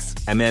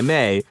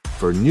VOXMMA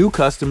for new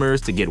customers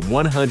to get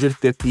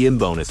 $150 in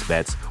bonus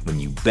bets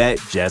when you bet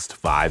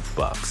just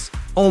 $5.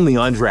 Only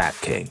on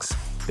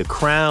DraftKings. The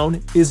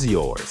crown is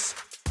yours.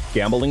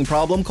 Gambling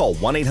problem? Call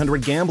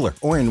 1-800-GAMBLER.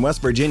 Or in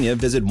West Virginia,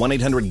 visit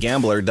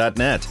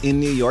 1-800-GAMBLER.net. In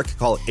New York,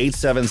 call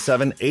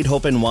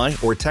 877-8-HOPE-NY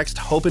or text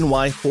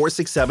HOPE-NY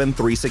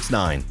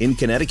 467-369. In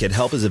Connecticut,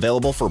 help is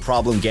available for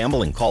problem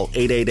gambling. Call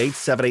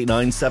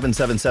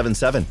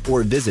 888-789-7777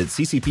 or visit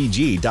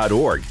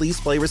ccpg.org. Please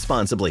play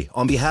responsibly.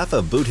 On behalf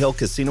of Boot Hill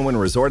Casino and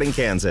Resort in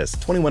Kansas,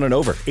 21 and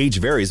over. Age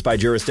varies by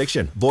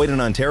jurisdiction. Void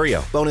in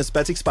Ontario. Bonus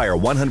bets expire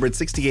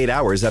 168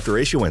 hours after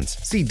issuance.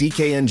 See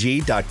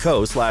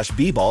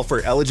dkng.co/bball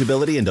for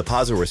eligibility and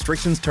deposit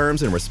restrictions,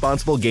 terms, and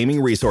responsible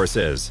gaming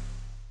resources.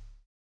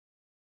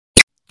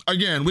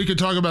 Again, we could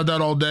talk about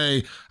that all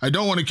day. I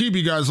don't want to keep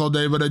you guys all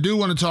day, but I do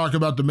want to talk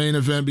about the main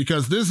event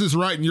because this is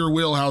right in your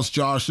wheelhouse,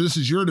 Josh. This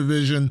is your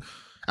division.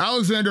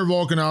 Alexander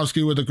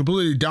Volkanovski with a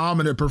completely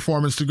dominant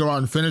performance to go out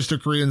and finish the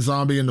Korean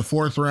Zombie in the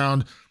 4th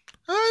round.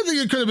 I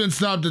think it could have been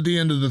stopped at the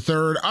end of the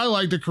 3rd. I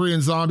like the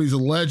Korean Zombie. He's a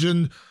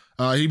legend.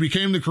 He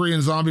became the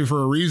Korean Zombie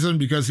for a reason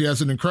because he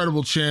has an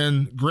incredible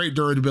chin, great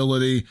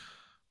durability.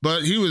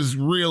 But he was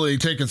really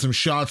taking some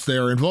shots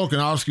there, and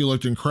Volkanovski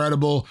looked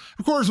incredible.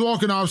 Of course,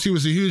 Volkanovski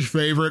was a huge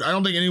favorite. I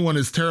don't think anyone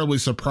is terribly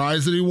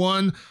surprised that he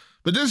won.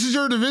 But this is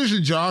your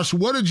division, Josh.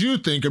 What did you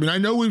think? I mean, I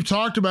know we've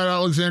talked about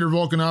Alexander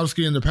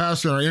Volkanovski in the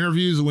past in our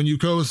interviews when you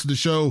co-hosted the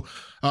show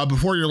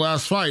before your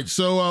last fight.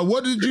 So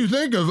what did you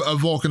think of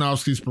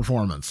Volkanovski's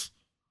performance?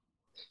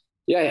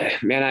 Yeah,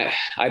 man,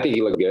 I think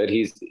he looked good.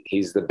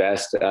 He's the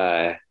best.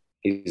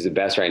 He's the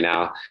best right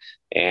now.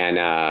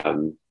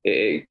 And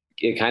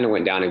it kind of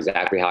went down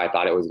exactly how I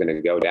thought it was going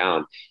to go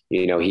down.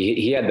 You know,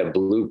 he had the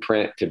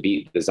blueprint to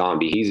beat the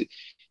Zombie.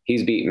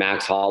 He's beat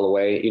Max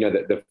Holloway. You know,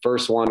 the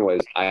first one was,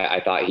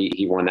 I thought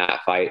he won that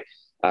fight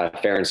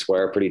fair and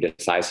square pretty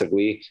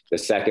decisively. The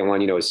second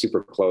one, you know, was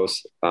super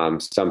close.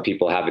 Some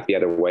people have it the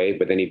other way,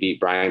 but then he beat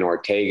Brian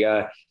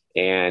Ortega.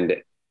 And,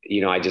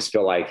 you know, I just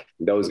feel like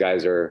those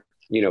guys are,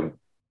 you know,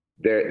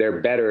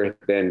 they're better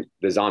than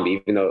the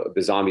Zombie, even though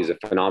the Zombie is a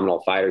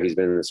phenomenal fighter. He's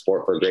been in the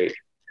sport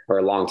for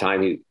a long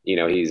time.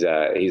 He's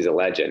a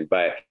legend,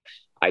 but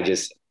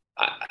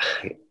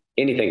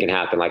anything can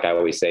happen. Like I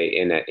always say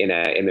in a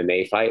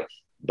MMA fight,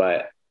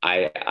 but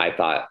I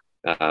thought,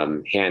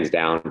 hands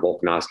down,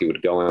 Volkanovski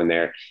would go in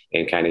there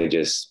and kind of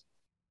just,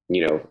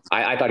 you know,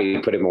 I thought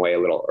he'd put him away a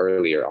little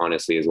earlier,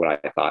 honestly, is what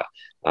I thought.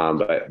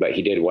 But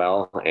he did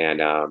well.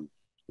 And,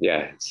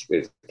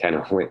 it kind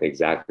of went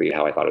exactly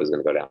how I thought it was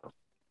going to go down.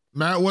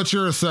 Matt, what's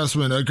your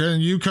assessment?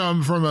 Again, you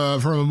come from a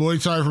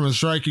Muay Thai, from a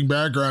striking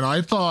background.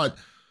 I thought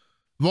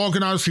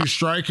Volkanovski's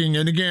striking,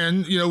 and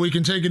again, you know, we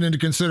can take it into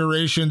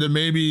consideration that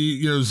maybe,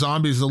 you know,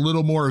 Zombie's a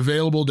little more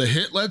available to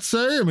hit, let's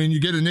say. I mean,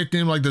 you get a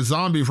nickname like the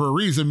Zombie for a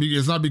reason.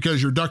 It's not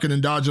because you're ducking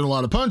and dodging a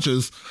lot of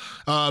punches.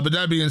 But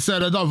that being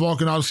said, I thought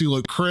Volkanovski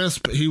looked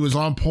crisp. He was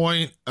on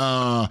point.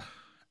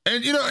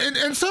 And, you know,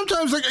 and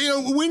sometimes, like, you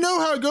know, we know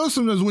how it goes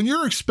sometimes when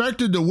you're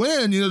expected to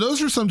win, you know,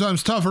 those are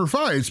sometimes tougher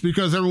fights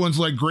because everyone's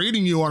like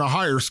grading you on a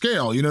higher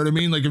scale. You know what I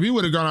mean? Like if you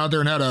would have gone out there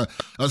and had a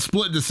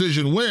split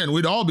decision win,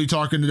 we'd all be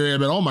talking today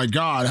about, oh my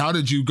God, how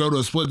did you go to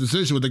a split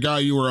decision with the guy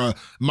you were a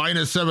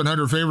minus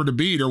 700 favorite to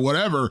beat or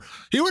whatever?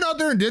 He went out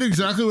there and did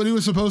exactly what he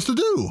was supposed to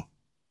do.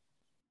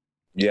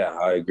 Yeah,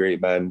 I agree,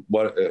 man.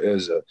 It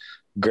was a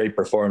great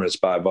performance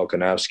by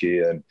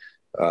Volkanovski, and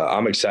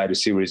I'm excited to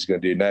see what he's going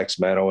to do next,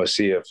 man. I want to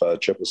see if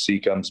Triple C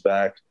comes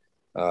back.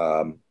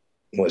 Want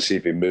to see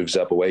if he moves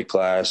up a weight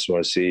class.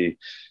 Want to see,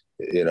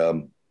 you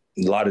know,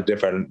 a lot of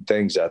different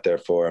things out there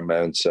for him,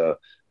 man. So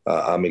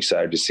I'm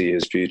excited to see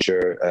his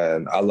future,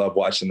 and I love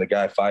watching the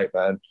guy fight,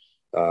 man.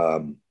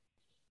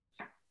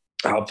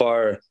 How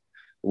far?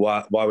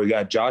 While we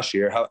got Josh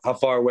here, how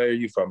far away are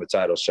you from a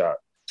title shot?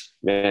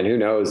 Man, who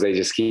knows? They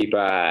just keep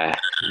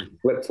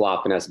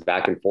flip-flopping us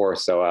back and forth.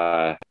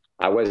 So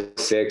I was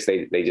 6.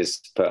 They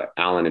just put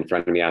Allen in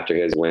front of me after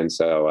his win.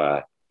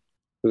 So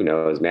who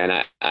knows,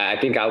 man? I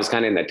think I was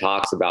kind of in the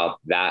talks about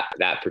that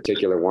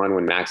particular one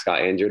when Max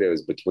got injured. It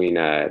was between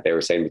they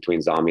were saying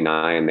between Zombie and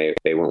I, and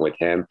they went with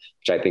him,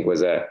 which I think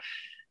was a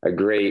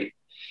great,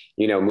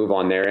 you know, move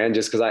on their end.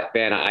 Just because I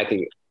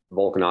think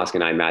Volkanovski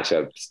and I match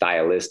up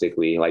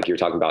stylistically, like you're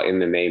talking about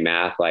MMA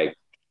math. Like,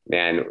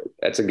 man,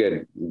 that's a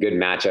good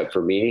matchup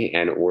for me,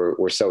 and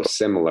we're so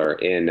similar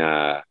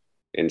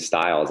in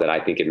styles that I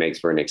think it makes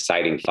for an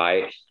exciting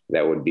fight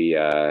that would be,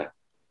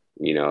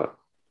 you know,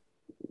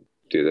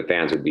 the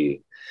fans would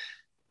be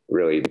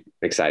really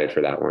excited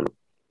for that one.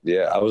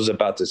 Yeah, I was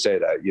about to say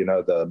that, you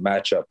know, the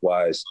matchup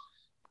wise,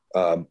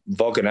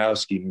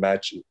 Volkanovski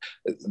match.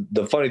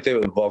 The funny thing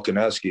with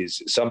Volkanovski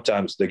is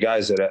sometimes the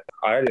guys that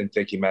I didn't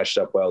think he matched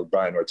up well with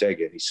Brian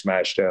Ortega, and he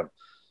smashed him,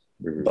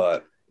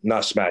 but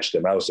not smashed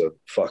him. That was a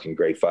fucking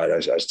great fight. I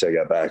take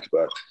that back,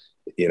 but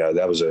you know,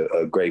 that was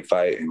a great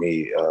fight, and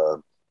he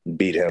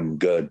beat him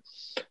good.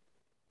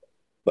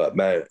 But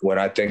man, when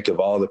I think of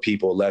all the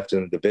people left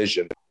in the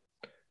division,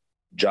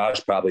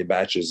 Josh probably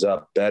matches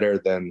up better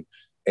than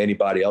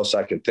anybody else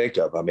I can think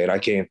of. I mean, I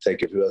can't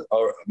think of who,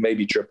 or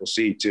maybe Triple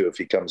C too, if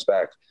he comes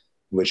back,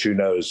 which who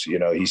knows, you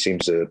know, he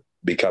seems to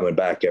be coming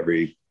back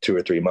every 2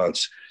 or 3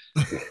 months.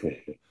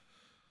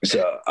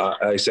 So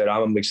I said,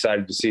 I'm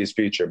excited to see his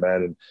future,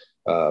 man.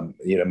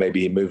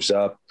 Maybe he moves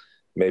up,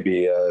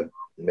 maybe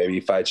he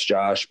fights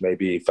Josh,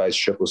 maybe he fights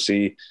Triple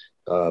C.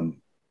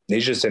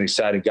 He's just an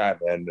exciting guy,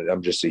 man.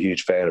 I'm just a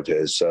huge fan of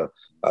his. So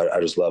I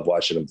just love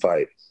watching him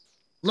fight.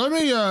 Let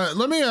me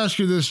ask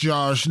you this,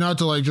 Josh, not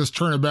to just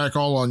turn it back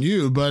all on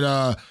you,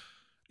 but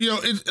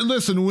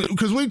listen,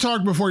 because we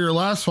talked before your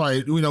last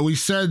fight, we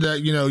said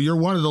that, you're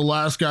one of the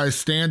last guys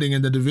standing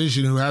in the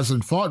division who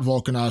hasn't fought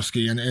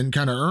Volkanovski and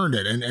kind of earned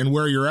it. And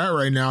where you're at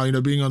right now,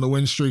 being on the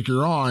win streak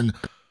you're on,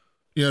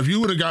 if you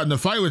would have gotten a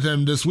fight with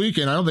him this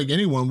weekend, I don't think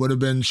anyone would have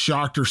been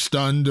shocked or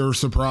stunned or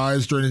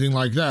surprised or anything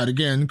like that.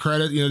 Again,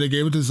 credit, they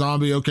gave it to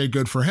Zombie. Okay,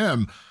 good for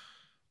him.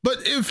 But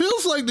it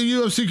feels like the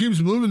UFC keeps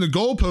moving the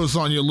goalposts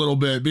on you a little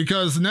bit,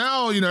 because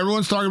now,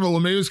 everyone's talking about, well,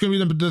 maybe it's going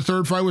to be the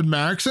third fight with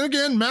Max. And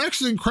again, Max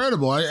is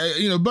incredible.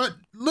 But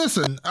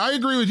listen, I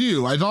agree with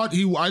you. I thought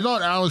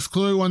Alex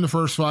clearly won the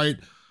first fight.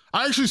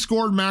 I actually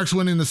scored Max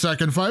winning the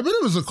second fight, but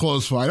it was a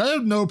close fight. I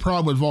have no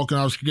problem with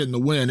Volkanovski getting the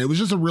win. It was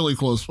just a really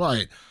close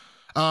fight.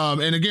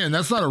 And again,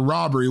 that's not a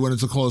robbery when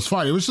it's a close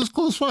fight. It was just a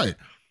close fight.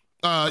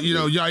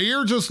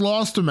 Yair just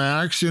lost to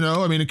Max,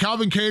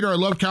 Calvin Kattar, I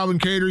love Calvin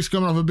Kattar. He's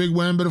coming off a big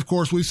win, but of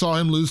course we saw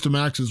him lose to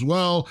Max as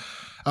well.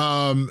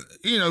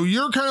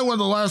 You're kind of one of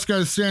the last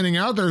guys standing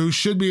out there who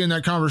should be in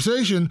that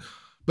conversation,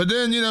 but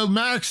then,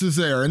 Max is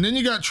there, and then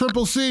you got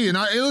Triple C, and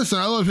I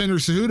love Henry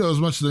Cejudo as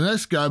much as the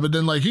next guy, but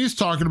then he's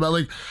talking about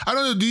I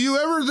don't know, do you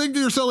ever think to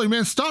yourself,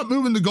 man, stop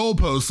moving the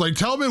goalposts,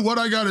 tell me what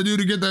I got to do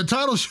to get that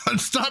title shot and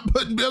stop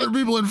putting other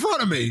people in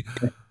front of me?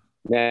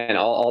 Man,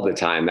 all the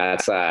time.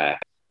 That's,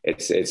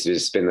 it's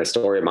just been the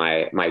story of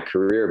my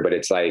career, but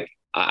it's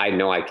I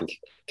know I can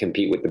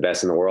compete with the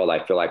best in the world.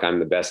 I feel like I'm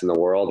the best in the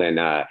world, and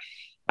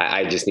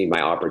I just need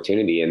my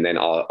opportunity, and then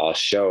I'll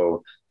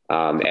show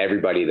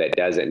everybody that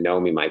doesn't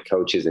know me, my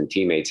coaches and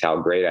teammates, how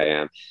great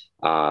I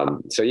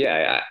am. So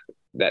yeah,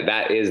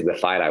 that is the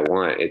fight I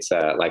want. It's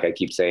like I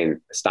keep saying,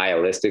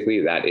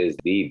 stylistically, that is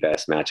the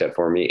best matchup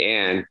for me,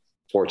 and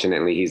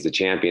fortunately, he's the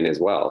champion as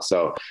well.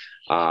 So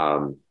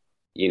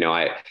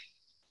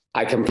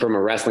I come from a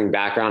wrestling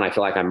background. I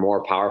feel like I'm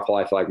more powerful.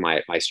 I feel like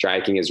my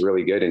striking is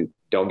really good. And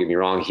don't get me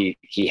wrong,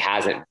 he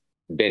hasn't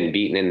been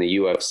beaten in the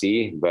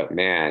UFC, but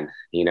man,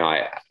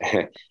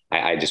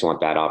 I just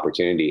want that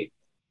opportunity.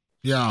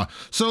 Yeah.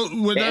 So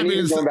with that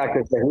being going back to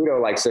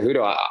Cejudo,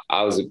 Cejudo,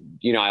 I was,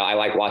 I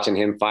like watching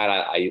him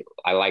fight.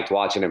 I liked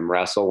watching him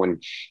wrestle when,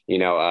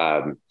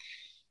 when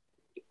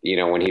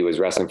he was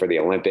wrestling for the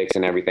Olympics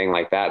and everything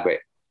like that. But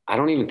I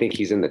don't even think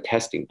he's in the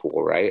testing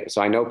pool, right?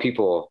 So I know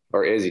people,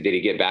 or did he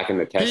get back in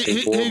the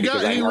testing pool?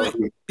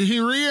 He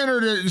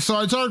re-entered it. So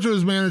I talked to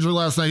his manager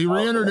last night. He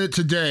re-entered it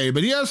today,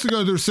 but he has to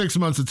go through 6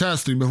 months of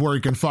testing before he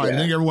can fight. Yeah. I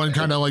think everyone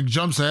kind of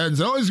jumps ahead and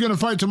says, oh, he's going to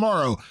fight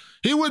tomorrow.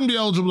 He wouldn't be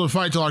eligible to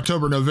fight till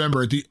October,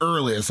 November at the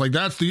earliest.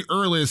 That's the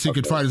earliest he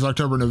could fight is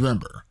October,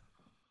 November.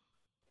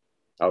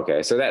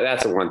 Okay. So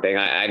that's the one thing.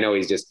 I know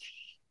he's just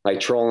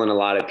trolling a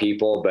lot of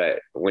people, but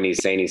when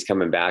he's saying he's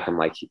coming back,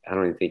 I'm I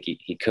don't even think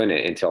he couldn't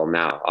until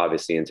now,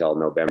 obviously until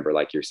November,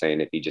 like you're saying,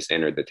 if he just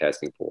entered the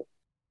testing pool.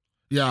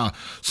 Yeah.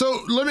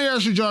 So let me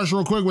ask you, Josh,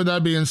 real quick, with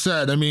that being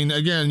said,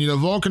 again,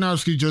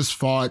 Volkanovski just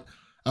fought,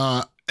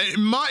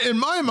 in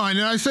my mind,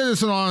 and I say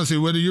this in honesty,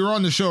 whether you're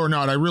on the show or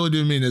not, I really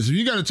do mean this. If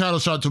you got a title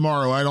shot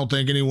tomorrow, I don't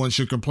think anyone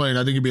should complain. I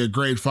think it'd be a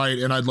great fight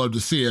and I'd love to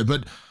see it,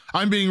 but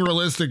I'm being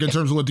realistic in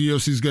terms of what the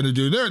UFC is going to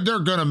do. They're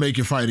going to make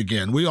you fight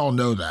again. We all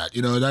know that.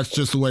 That's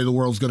just the way the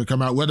world's going to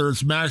come out. Whether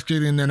it's Max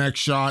getting the next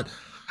shot,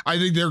 I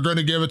think they're going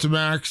to give it to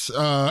Max.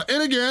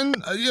 And again,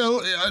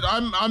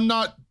 I'm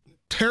not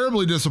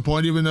terribly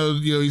disappointed, even though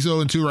he's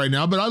 0-2 right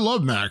now. But I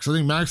love Max. I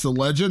think Max is a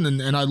legend,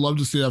 and I'd love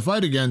to see that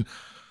fight again.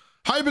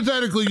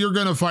 Hypothetically, you're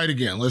going to fight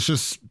again. Let's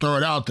just throw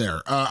it out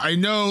there. I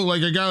know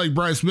a guy like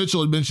Bryce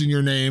Mitchell had mentioned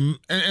your name,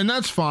 and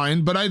that's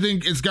fine, but I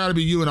think it's got to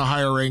be you and a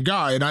higher ranked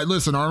guy. And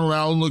Arnold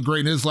Allen looked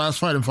great in his last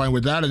fight. I'm fine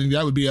with that. I think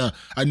that would be a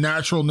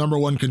natural number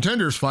one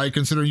contenders fight,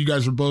 considering you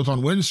guys are both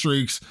on win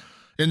streaks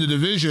in the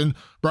division.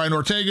 Brian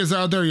Ortega's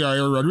out there.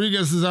 Yair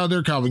Rodriguez is out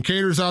there. Calvin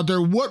Kattar's out there.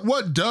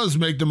 What does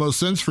make the most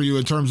sense for you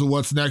in terms of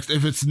what's next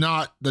if it's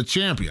not the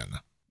champion?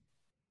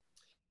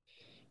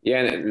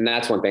 Yeah, and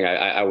that's one thing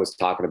I was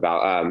talking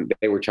about.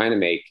 They were trying to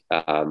make,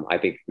 I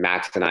think,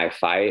 Max and I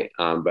fight,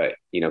 but,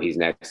 he's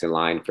next in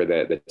line for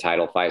the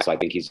title fight. So I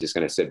think he's just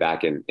going to sit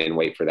back and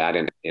wait for that.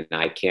 And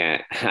I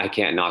can't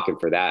knock him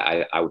for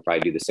that. I would probably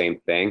do the same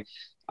thing.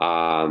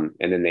 And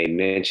then they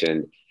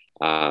mentioned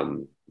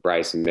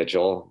Bryce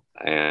Mitchell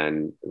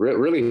and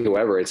really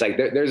whoever. It's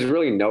there's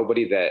really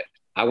nobody that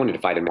I wanted to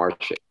fight in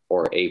March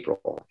or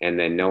April, and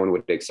then no one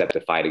would accept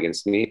a fight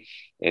against me.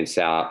 And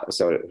so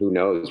who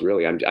knows,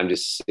 really, I'm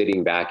just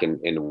sitting back and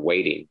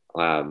waiting.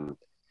 They're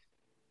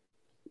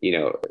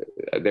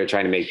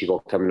trying to make people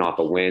coming off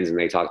of wins, and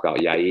they talk about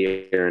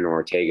Yair and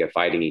Ortega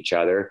fighting each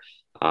other.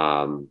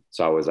 So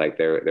I was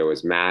there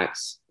was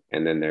Max,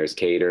 and then there's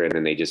Kattar, and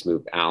then they just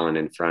moved Allen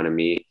in front of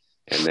me.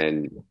 And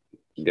then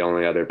the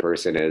only other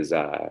person is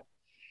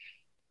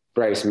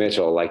Bryce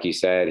Mitchell. Like you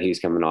said, he's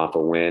coming off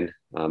a win,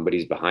 but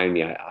he's behind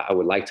me. I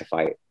would like to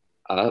fight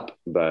up,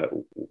 but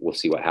we'll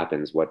see what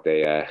happens, what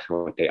they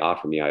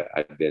offer me.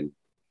 I've been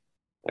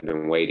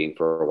waiting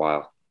for a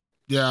while.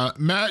 Yeah,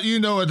 Matt, you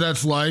know what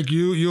that's like.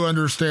 You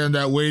understand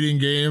that waiting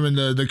game and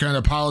the kind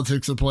of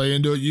politics that play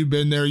into it. You've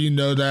been there, you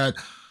know that.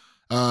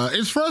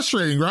 It's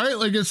frustrating, right?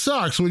 Like it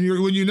sucks when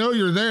you know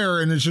you're there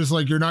and it's just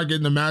like you're not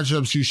getting the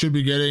matchups you should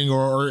be getting,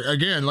 or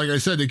again, like I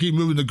said, they keep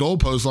moving the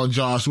goalposts on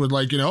Josh with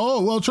like,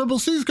 oh well, Triple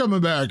C's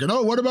coming back, and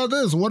oh, what about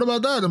this? What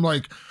about that? I'm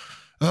like,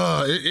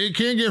 it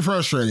can get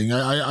frustrating.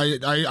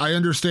 I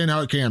understand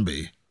how it can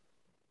be.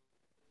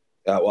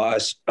 Well,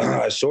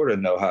 I sort of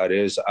know how it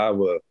is.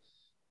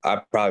 I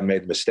probably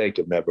made the mistake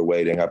of never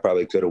waiting. I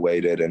probably could have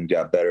waited and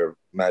got better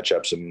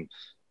matchups and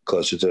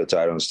closer to the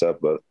title and stuff.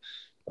 But,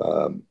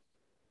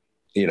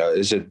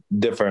 it's a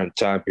different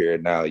time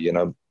period now.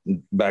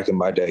 Back in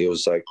my day, it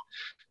was like,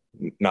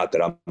 not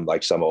that I'm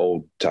like some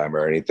old timer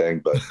or anything,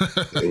 but,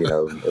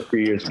 a few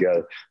years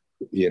ago,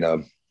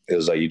 it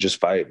was like, you just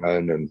fight,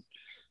 man.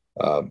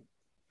 And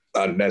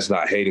that's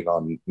not hating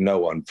on no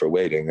one for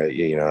waiting.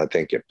 I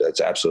think that's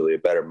absolutely a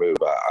better move.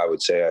 I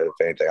would say, if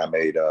anything, I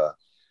made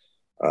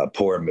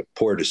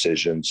poor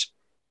decisions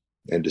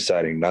in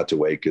deciding not to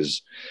wait.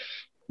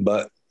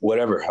 But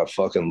whatever, I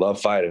fucking love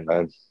fighting,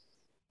 man.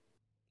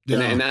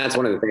 Yeah. And that's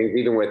one of the things,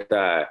 even with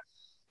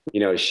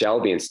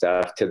Shelby and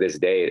stuff, to this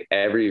day,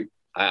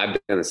 I've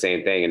done the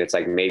same thing, and it's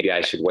like, maybe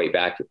I should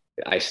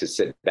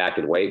sit back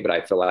and wait, but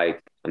I feel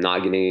like I'm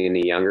not getting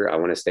any younger. I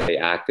want to stay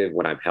active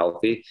when I'm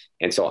healthy.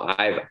 And so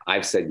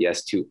I've said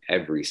yes to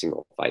every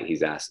single fight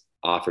he's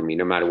offered me,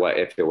 no matter what.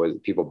 If it was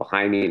people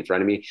behind me, in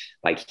front of me,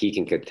 like, he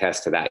can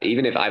contest to that.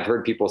 Even if I've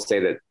heard people say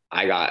that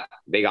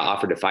they got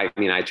offered to fight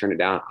me and I turned it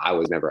down, I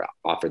was never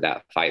offered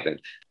that fight. Then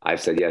I've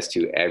said yes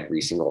to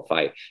every single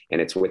fight. And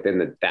it's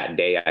within that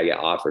day I get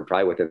offered,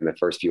 probably within the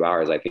first few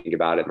hours, I think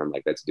about it and I'm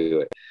like, let's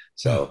do it.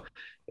 So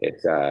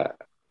it's,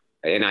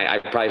 and I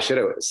probably should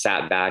have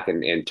sat back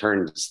and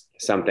turned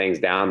some things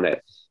down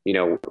that,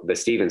 the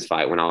Stevens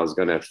fight, when I was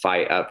going to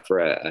fight up for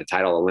a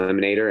title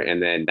eliminator,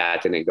 and then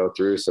that didn't go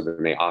through. So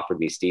then they offered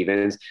me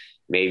Stevens.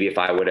 Maybe if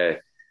I would have,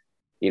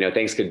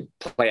 things could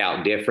play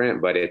out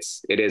different, but it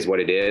is what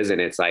it is. And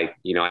it's like,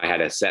 I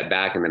had a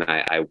setback, and then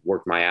I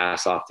worked my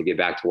ass off to get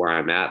back to where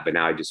I'm at. But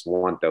now I just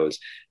want those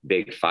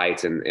big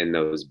fights and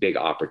those big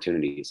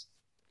opportunities.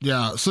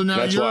 Yeah. So now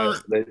that's why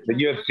the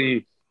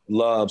UFC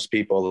loves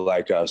people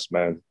like us,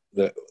 man.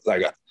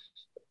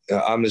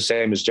 I'm the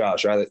same as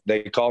Josh, right?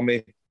 They call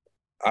me.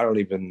 I don't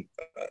even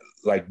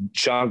like,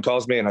 Sean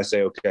calls me and I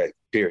say, okay,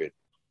 period.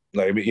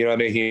 Like, you know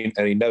what I mean?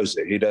 He knows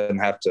it. He doesn't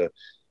have to,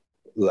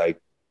 like,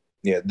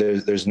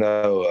 there's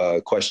no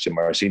question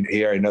marks.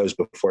 He already knows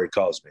before he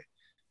calls me.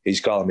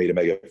 He's calling me to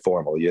make it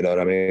formal. You know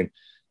what I mean?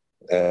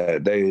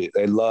 They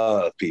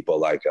love people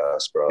like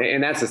us, bro.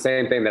 And that's the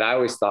same thing that I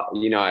always thought,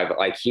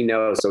 he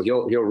knows, so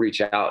he'll reach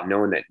out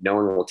knowing that no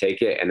one will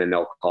take it. And then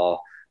they'll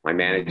call my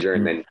manager,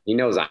 and then he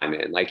knows I'm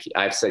in. Like,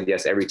 I've said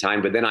yes every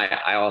time, but then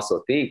I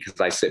also think,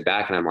 because I sit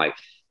back and I'm like,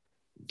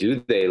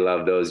 do they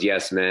love those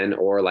yes men,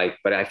 or like,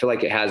 but I feel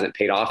like it hasn't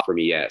paid off for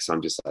me yet. So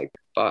I'm just like,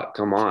 fuck,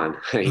 come on.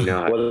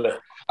 Well,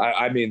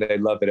 I mean, they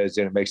love it as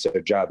in it makes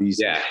their job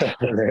easier.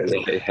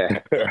 Yeah.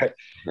 Right.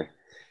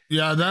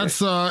 Yeah, that's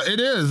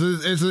it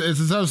is. It's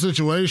a tough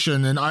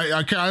situation, and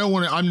I don't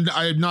want to.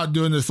 I'm not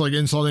doing this like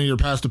insulting your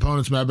past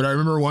opponents, Matt. But I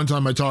remember one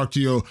time I talked to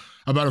you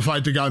about a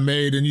fight that got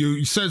made, and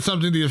you said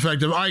something to the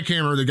effect of, I can't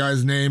remember the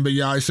guy's name, but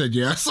yeah, I said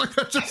yes. Like,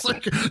 that's just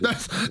like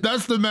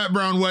that's the Matt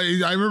Brown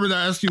way. I remember that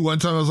I asked you one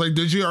time. I was like,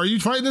 are you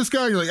fighting this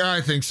guy? You're like,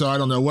 I think so. I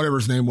don't know, whatever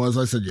his name was.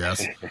 I said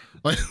yes.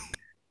 Like.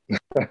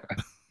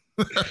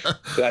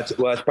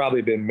 That's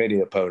probably been many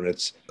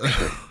opponents.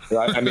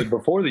 I mean,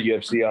 before the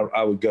UFC,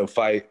 I would go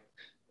fight.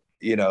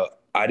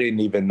 I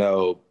didn't even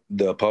know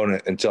the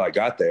opponent until I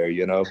got there,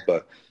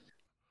 but,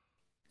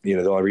 the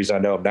only reason I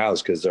know them now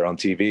is because they're on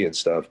TV and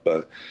stuff.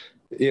 But,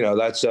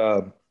 that's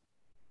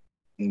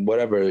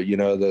whatever,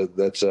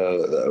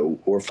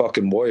 we're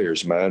fucking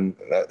warriors, man.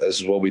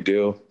 This is what we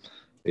do.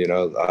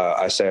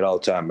 I say it all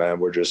the time, man.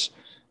 We're just,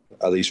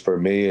 at least for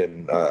me,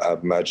 and I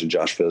imagine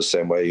Josh feels the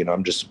same way.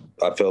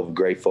 I feel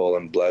grateful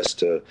and blessed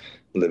to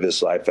live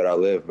this life that I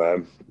live,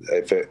 man.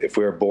 If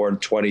we were born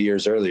 20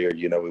 years earlier,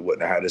 we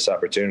wouldn't have had this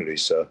opportunity.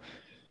 So,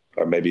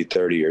 or maybe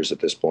 30 years at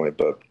this point,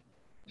 but.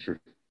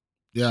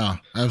 Yeah,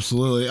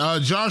 absolutely.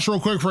 Josh, real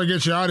quick before I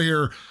get you out of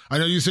here, I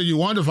know you said you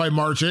wanted to fight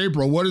March,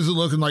 April. What is it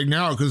looking like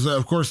now? Because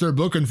of course they're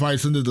booking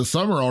fights into the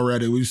summer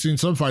already. We've seen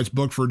some fights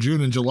booked for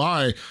June and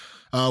July.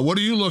 What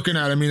are you looking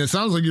at? I mean, it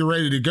sounds like you're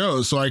ready to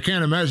go, so I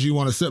can't imagine you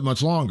want to sit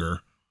much longer.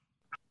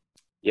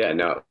 Yeah,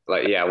 no,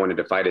 I wanted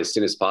to fight as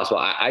soon as possible.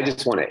 I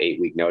just want an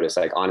 8-week notice.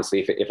 Like,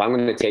 honestly, if I'm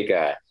going to take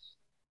a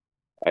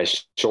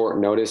short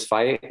notice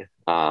fight,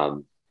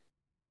 and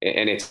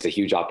it's a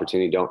huge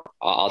opportunity,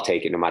 I'll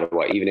take it no matter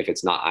what, even if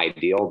it's not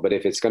ideal. But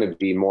if it's going to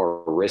be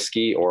more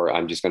risky, or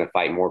I'm just going to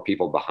fight more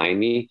people behind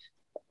me,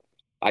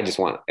 I just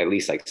want at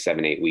least like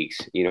 7-8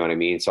 weeks. You know what I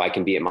mean? So I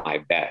can be at my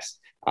best.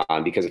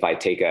 Because if I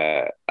take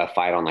a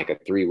fight on like a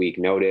 3-week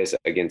notice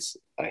against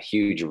a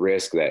huge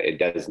risk that it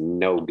does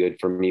no good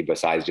for me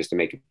besides just to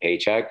make a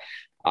paycheck,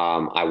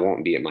 I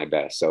won't be at my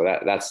best. So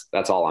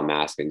that's all I'm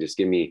asking. Just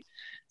give me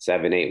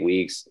 7-8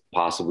 weeks,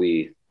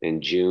 possibly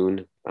in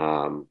June,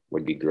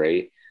 would be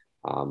great.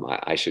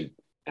 I should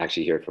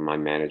actually hear from my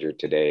manager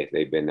today.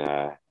 They've been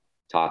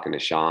talking to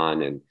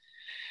Sean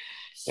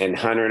and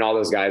Hunter and all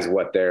those guys,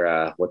 what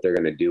they're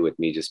going to do with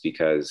me, just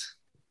because,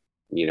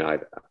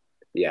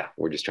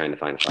 we're just trying to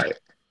find a fight.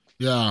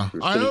 Yeah,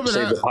 I hope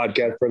save the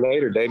podcast for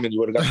later, Damon. You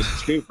would have got the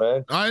scoop,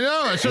 man. I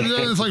know. I should have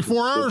done this like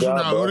 4 hours from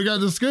now. I would have got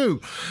the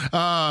scoop.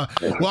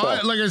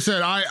 Like I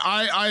said,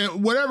 I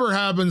whatever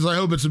happens, I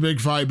hope it's a big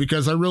fight,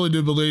 because I really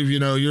do believe,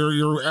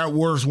 you're at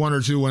worst 1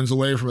 or 2 wins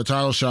away from a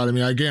title shot. I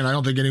mean, again, I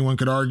don't think anyone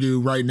could argue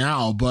right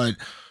now, but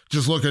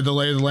just look at the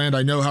lay of the land.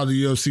 I know how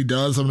the UFC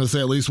does. I'm going to say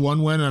at least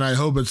 1 win, and I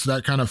hope it's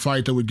that kind of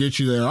fight that would get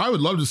you there. I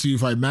would love to see you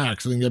fight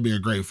Max. I think that'd be a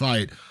great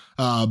fight.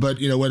 But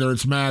whether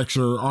it's Max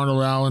or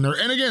Arnold Allen,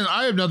 and again,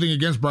 I have nothing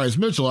against Bryce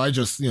Mitchell. I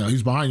just,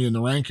 he's behind you in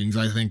the rankings.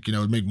 I think, it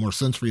would make more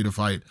sense for you to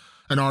fight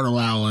an Arnold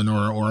Allen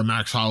or a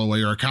Max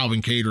Holloway or a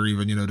Calvin Kattar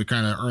even, to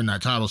kind of earn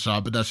that title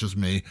shot. But that's just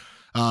me.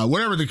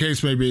 Whatever the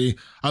case may be,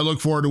 I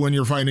look forward to when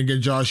you're fighting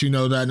again, Josh. You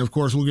know that. And of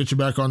course, we'll get you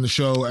back on the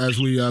show as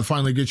we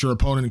finally get your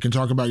opponent and can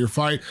talk about your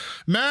fight.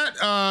 Matt,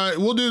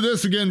 we'll do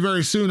this again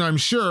very soon, I'm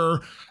sure.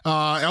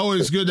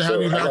 Always good to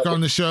have you back on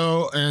the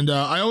show. And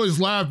I always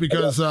laugh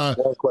because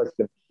one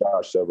question,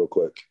 Josh, real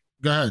quick.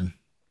 Go ahead.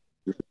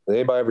 Did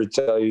anybody ever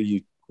tell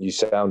you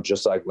sound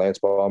just like Lance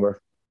Palmer?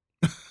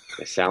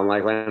 I sound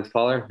like Lance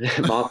Palmer?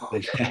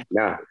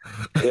 No.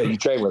 Yeah, you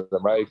train with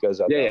him, right?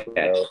 Because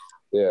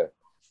yeah.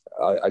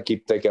 I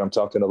keep thinking I'm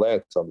talking to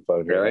Lance on the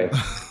phone. Really?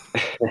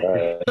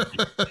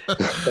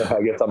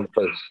 I guess I'm the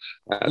first.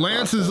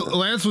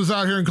 Lance was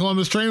out here in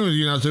Columbus training with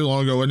you not too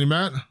long ago, wasn't he,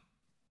 Matt?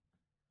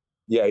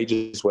 Yeah, he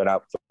just went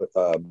out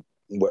for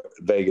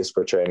Vegas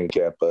for training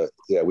camp, but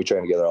yeah, we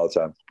train together all the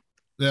time.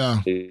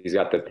 Yeah. He's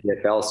got the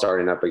PFL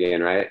starting up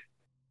again, right?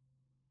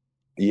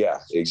 Yeah,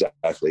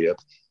 exactly.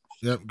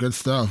 Yep. Good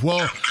stuff.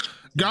 Well,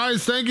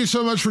 guys, thank you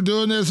so much for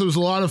doing this. It was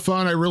a lot of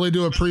fun. I really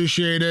do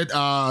appreciate it.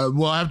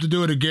 We'll have to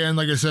do it again.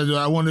 Like I said,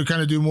 I want to kind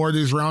of do more of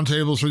these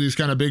roundtables for these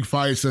kind of big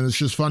fights, and it's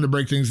just fun to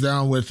break things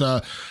down with,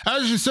 as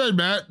you said,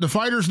 Matt, the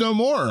fighters know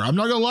more. I'm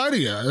not going to lie to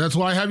you. That's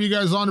why I have you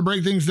guys on to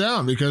break things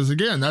down, because,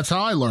 again, that's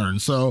how I learn.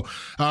 So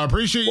I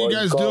appreciate you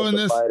guys doing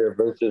this. Fighter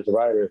versus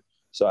writer.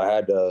 So I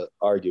had to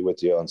argue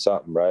with you on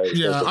something, right?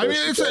 Yeah, I mean,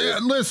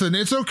 listen,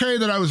 it's okay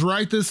that I was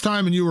right this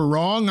time and you were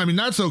wrong. I mean,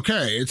 that's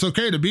okay. It's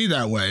okay to be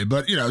that way.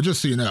 But,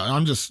 just so you know,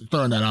 I'm just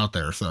throwing that out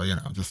there. So,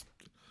 just...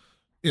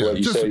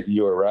 you say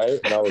you were right?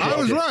 And I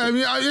was right. I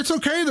mean, it's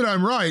okay that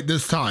I'm right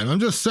this time. I'm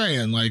just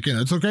saying,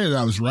 it's okay that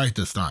I was right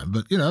this time.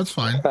 But, it's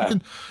fine.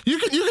 You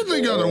can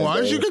think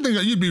otherwise. You can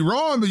think you'd be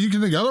wrong, but you can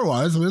think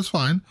otherwise. I mean, it's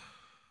fine.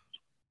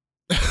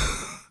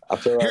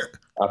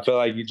 I feel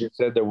like you just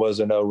said there was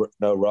no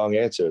wrong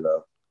answer,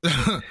 though.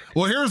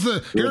 Well, here's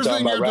the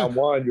thing. About round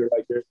one, you're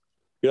like,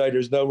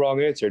 there's no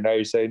wrong answer. Now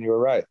you're saying you were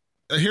right.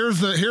 Here's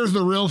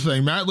the real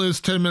thing. Matt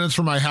lives 10 minutes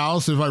from my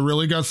house. If I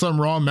really got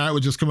something wrong, Matt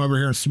would just come over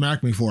here and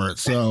smack me for it.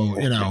 So,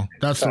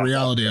 that's the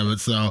reality of it.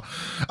 So,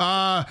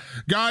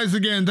 guys,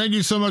 again, thank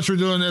you so much for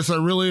doing this.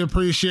 I really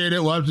appreciate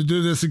it. We'll have to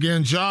do this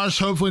again. Josh,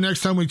 hopefully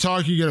next time we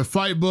talk, you get a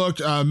fight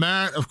booked.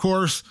 Matt, of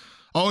course,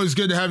 always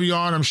good to have you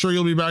on. I'm sure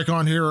you'll be back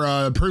on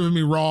here proving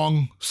me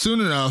wrong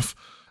soon enough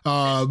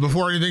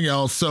before anything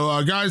else.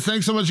 So, guys,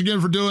 thanks so much again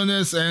for doing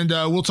this, and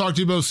we'll talk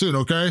to you both soon,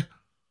 okay?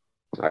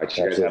 All right,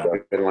 cheers. Have a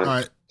good one. All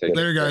right,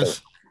 later,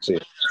 guys. See you.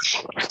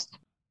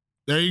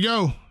 There you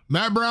go.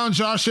 Matt Brown,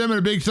 Josh Emmett,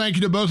 a big thank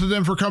you to both of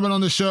them for coming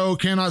on the show.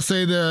 Cannot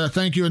say the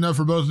thank you enough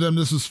for both of them.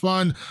 This was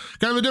fun.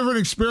 Kind of a different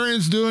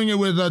experience doing it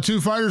with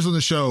 2 fighters on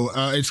the show.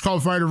 It's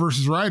called Fighter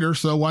versus Writer,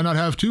 so why not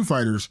have 2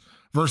 fighters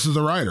versus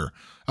a writer?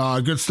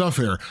 Good stuff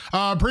here.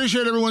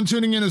 Appreciate everyone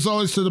tuning in as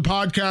always to the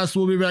podcast.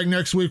 We'll be back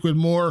next week with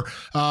more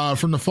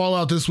from the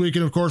fallout this week.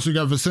 And of course, we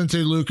got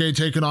Vicente Luque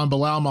taking on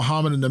Bilal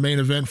Muhammad in the main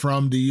event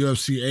from the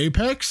UFC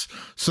Apex.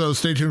 So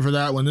stay tuned for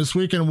that one this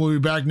week. And we'll be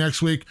back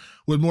next week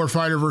with more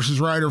Fighter versus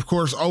Writer. Of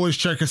course, always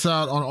check us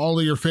out on all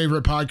of your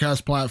favorite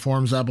podcast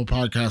platforms, Apple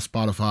Podcasts,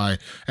 Spotify,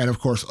 and of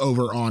course,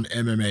 over on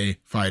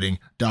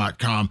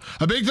MMAfighting.com.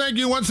 A big thank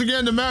you once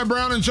again to Matt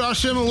Brown and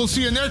Josh Emmett. We'll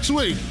see you next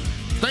week.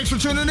 Thanks for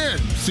tuning in.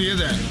 See you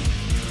then.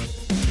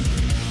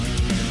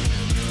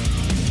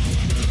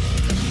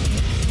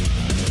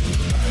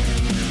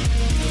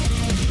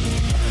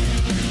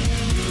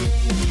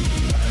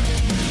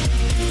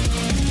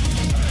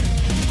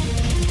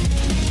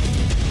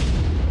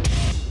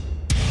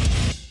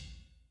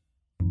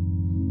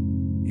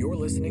 You're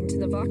listening to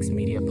the Vox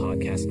Media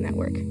Podcast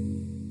Network.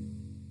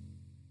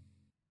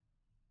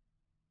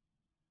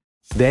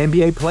 The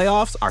NBA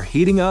playoffs are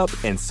heating up,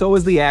 and so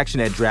is the action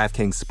at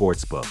DraftKings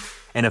Sportsbook,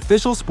 an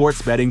official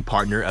sports betting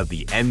partner of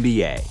the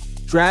NBA.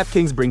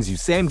 DraftKings brings you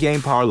same-game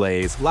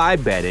parlays,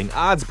 live betting,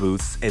 odds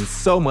boosts, and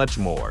so much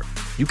more.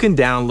 You can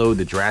download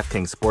the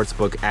DraftKings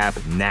Sportsbook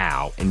app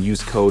now and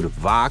use code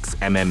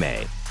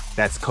VOXMMA.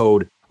 That's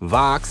code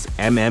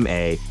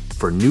VOXMMA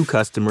for new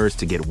customers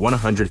to get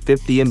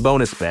 $150 in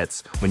bonus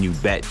bets when you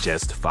bet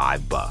just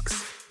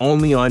 $5.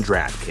 Only on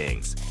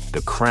DraftKings.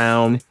 The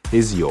crown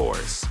is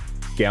yours.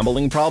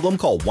 Gambling problem?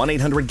 Call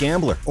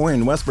 1-800-GAMBLER. Or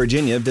in West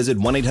Virginia, visit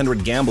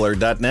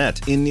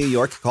 1-800-GAMBLER.net. In New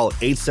York, call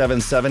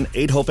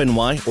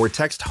 877-8-HOPE-NY or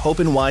text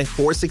HOPE-NY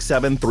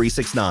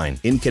 467-369.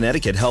 In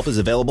Connecticut, help is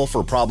available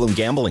for problem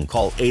gambling.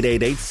 Call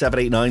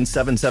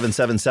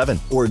 888-789-7777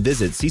 or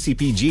visit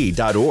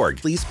ccpg.org.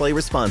 Please play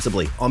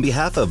responsibly. On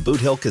behalf of Boot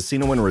Hill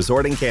Casino and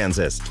Resort in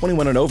Kansas,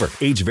 21 and over.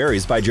 Age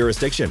varies by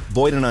jurisdiction.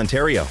 Void in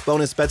Ontario.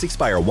 Bonus bets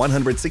expire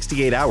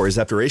 168 hours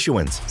after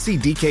issuance. See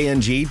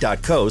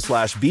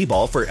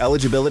dkng.co/bball for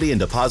eligibility and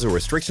deposit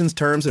restrictions,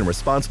 terms, and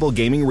responsible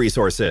gaming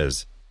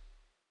resources.